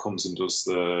that comes and does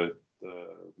the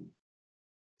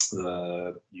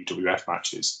UWF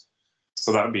matches.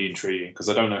 So that would be intriguing because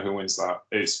I don't know who wins that.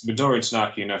 It's Minoru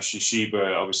Tanaki and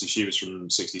Shiba. Obviously, Shiba's from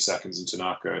 60 Seconds, and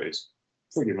Tanaka is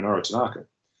pretty Minoru Tanaka.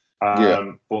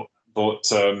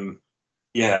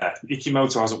 Yeah,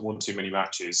 Ikimoto hasn't won too many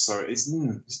matches, so it's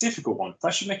a difficult one.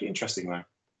 That should make it interesting, though.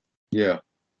 Yeah.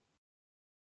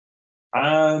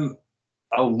 A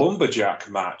lumberjack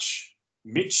match: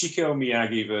 Michiko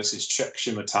Miyagi versus Chuck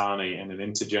Shimatani in an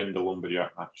intergender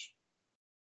lumberjack match.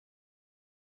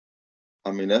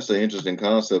 I mean, that's an interesting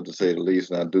concept to say the least,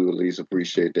 and I do at least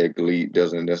appreciate that GLEAT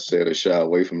doesn't necessarily shy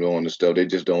away from doing the stuff. They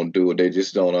just don't do it. They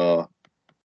just don't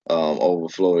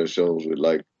overflow their shows with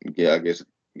like, yeah, I guess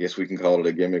we can call it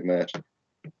a gimmick match.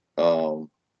 Um,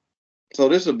 so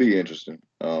this will be interesting.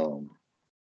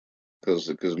 Because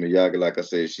Miyagi, like I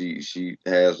said, she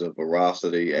has a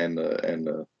veracity and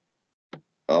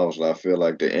obviously I feel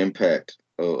like the impact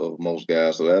of most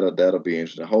guys. So that'll be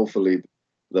interesting. Hopefully,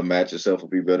 the match itself will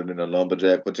be better than the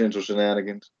lumberjack potential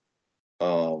shenanigans.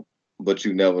 Um, but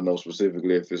you never know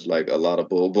specifically if it's like a lot of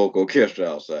Bulldog orchestra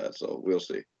outside. So we'll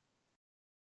see.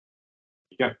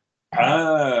 Yeah.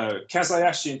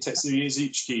 Kazuyashi and Tetsuya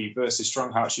Izuchi versus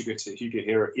Strong Heart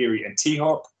Shigehiro, Eri, and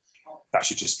T-Hawk. That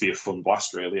should just be a fun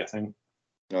blast, really, I think.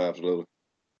 Oh, absolutely.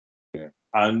 Yeah.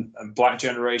 And Black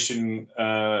Generation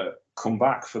come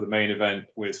back for the main event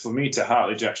with Flamita,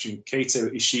 Hartley Jackson, Kato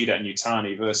Ishida, and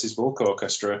Yutani versus Bulk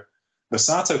Orchestra,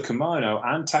 Masato Kimono,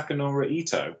 and Takanori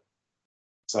Ito.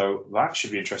 So that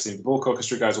should be interesting. The Bulk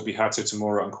Orchestra guys will be Hato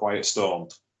Tamura and Quiet Storm.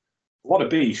 A lot of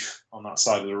beef on that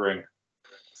side of the ring.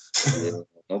 Yeah,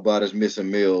 nobody's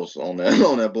missing meals on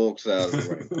that Bulk side of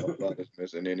the ring. Nobody's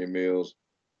missing any meals.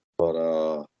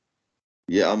 But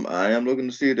yeah, I am looking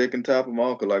to see if they can top them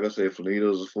all. Cause like I said,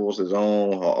 Flamita's force his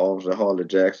own. Obviously, Harley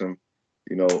Jackson,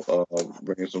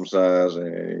 bringing some size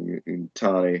and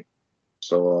Tani.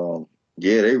 So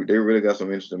yeah, they really got some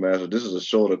interesting matches. This is a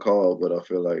shorter call, but I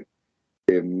feel like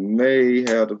it may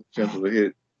have the potential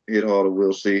to hit harder.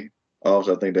 We'll see.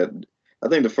 Obviously, I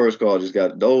think the first call just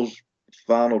got those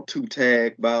final 2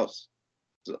 tag bouts,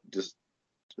 just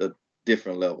a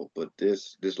different level. But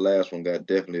this last one got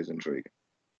definitely is intriguing.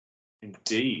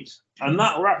 Indeed. And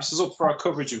that wraps us up for our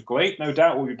coverage of GLEAT. No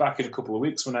doubt we'll be back in a couple of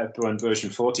weeks when version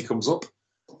 40 comes up.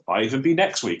 Might even be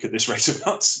next week at this rate of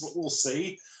nuts, but we'll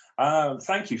see.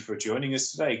 Thank you for joining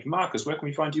us today. Marcus, where can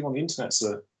we find you on the internet,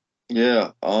 sir?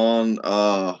 Yeah, on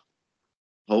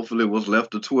hopefully what's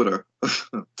left of Twitter.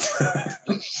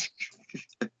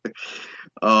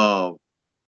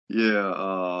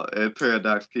 At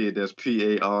Paradox Kid, that's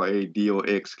PARADOXKID.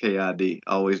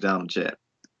 Always down to chat.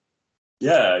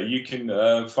 Yeah, you can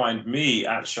find me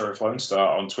at Sheriff Lone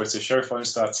Star on Twitter, Sheriff Lone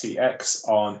Star TX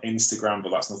on Instagram, but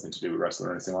that's nothing to do with wrestling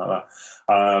or anything like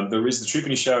that. There is the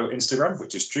Troopany Show Instagram,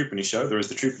 which is Troopany Show. There is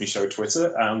the Troopany Show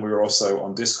Twitter, and we're also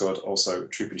on Discord, also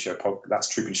Troopany Show that's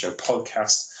Troopany Show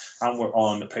Podcast, and we're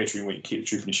on Patreon, where you keep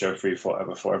the Troopany Show free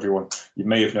forever for everyone. You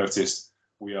may have noticed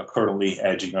we are currently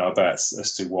edging our bets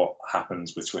as to what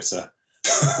happens with Twitter.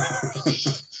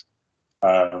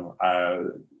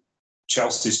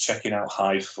 Chelsea's checking out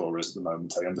Hive for us at the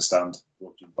moment. I understand.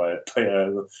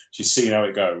 She's seeing how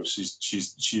it goes.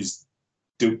 She's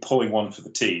pulling one for the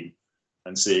team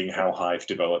and seeing how Hive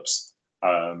develops.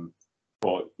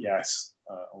 But yes,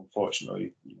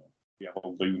 unfortunately, we have a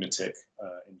lunatic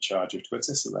in charge of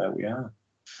Twitter. So there we are.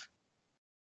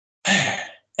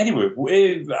 Anyway,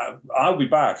 I'll be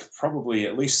back probably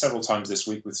at least several times this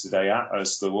week with Today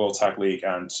as the World Tag League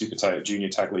and Super Junior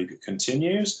Tag League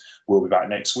continues. We'll be back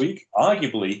next week.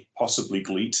 Arguably, possibly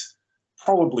GLEAT,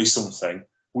 probably something.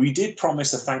 We did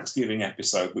promise a Thanksgiving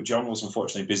episode, but John was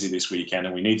unfortunately busy this weekend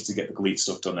and we needed to get the GLEAT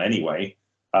stuff done anyway.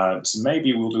 So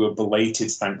maybe we'll do a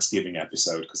belated Thanksgiving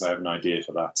episode because I have an idea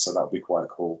for that. So that'll be quite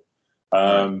cool.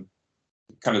 Kind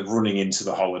of running into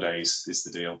the holidays is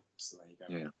the deal. So there you go.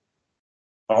 Yeah.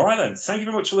 All right, then. Thank you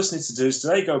very much for listening to us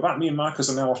today. Go back. Me and Marcus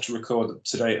are now off to record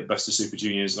today at Best of Super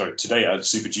Juniors, or today at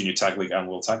Super Junior Tag League and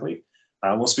World Tag League.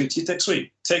 And we'll speak to you next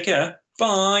week. Take care.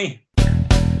 Bye.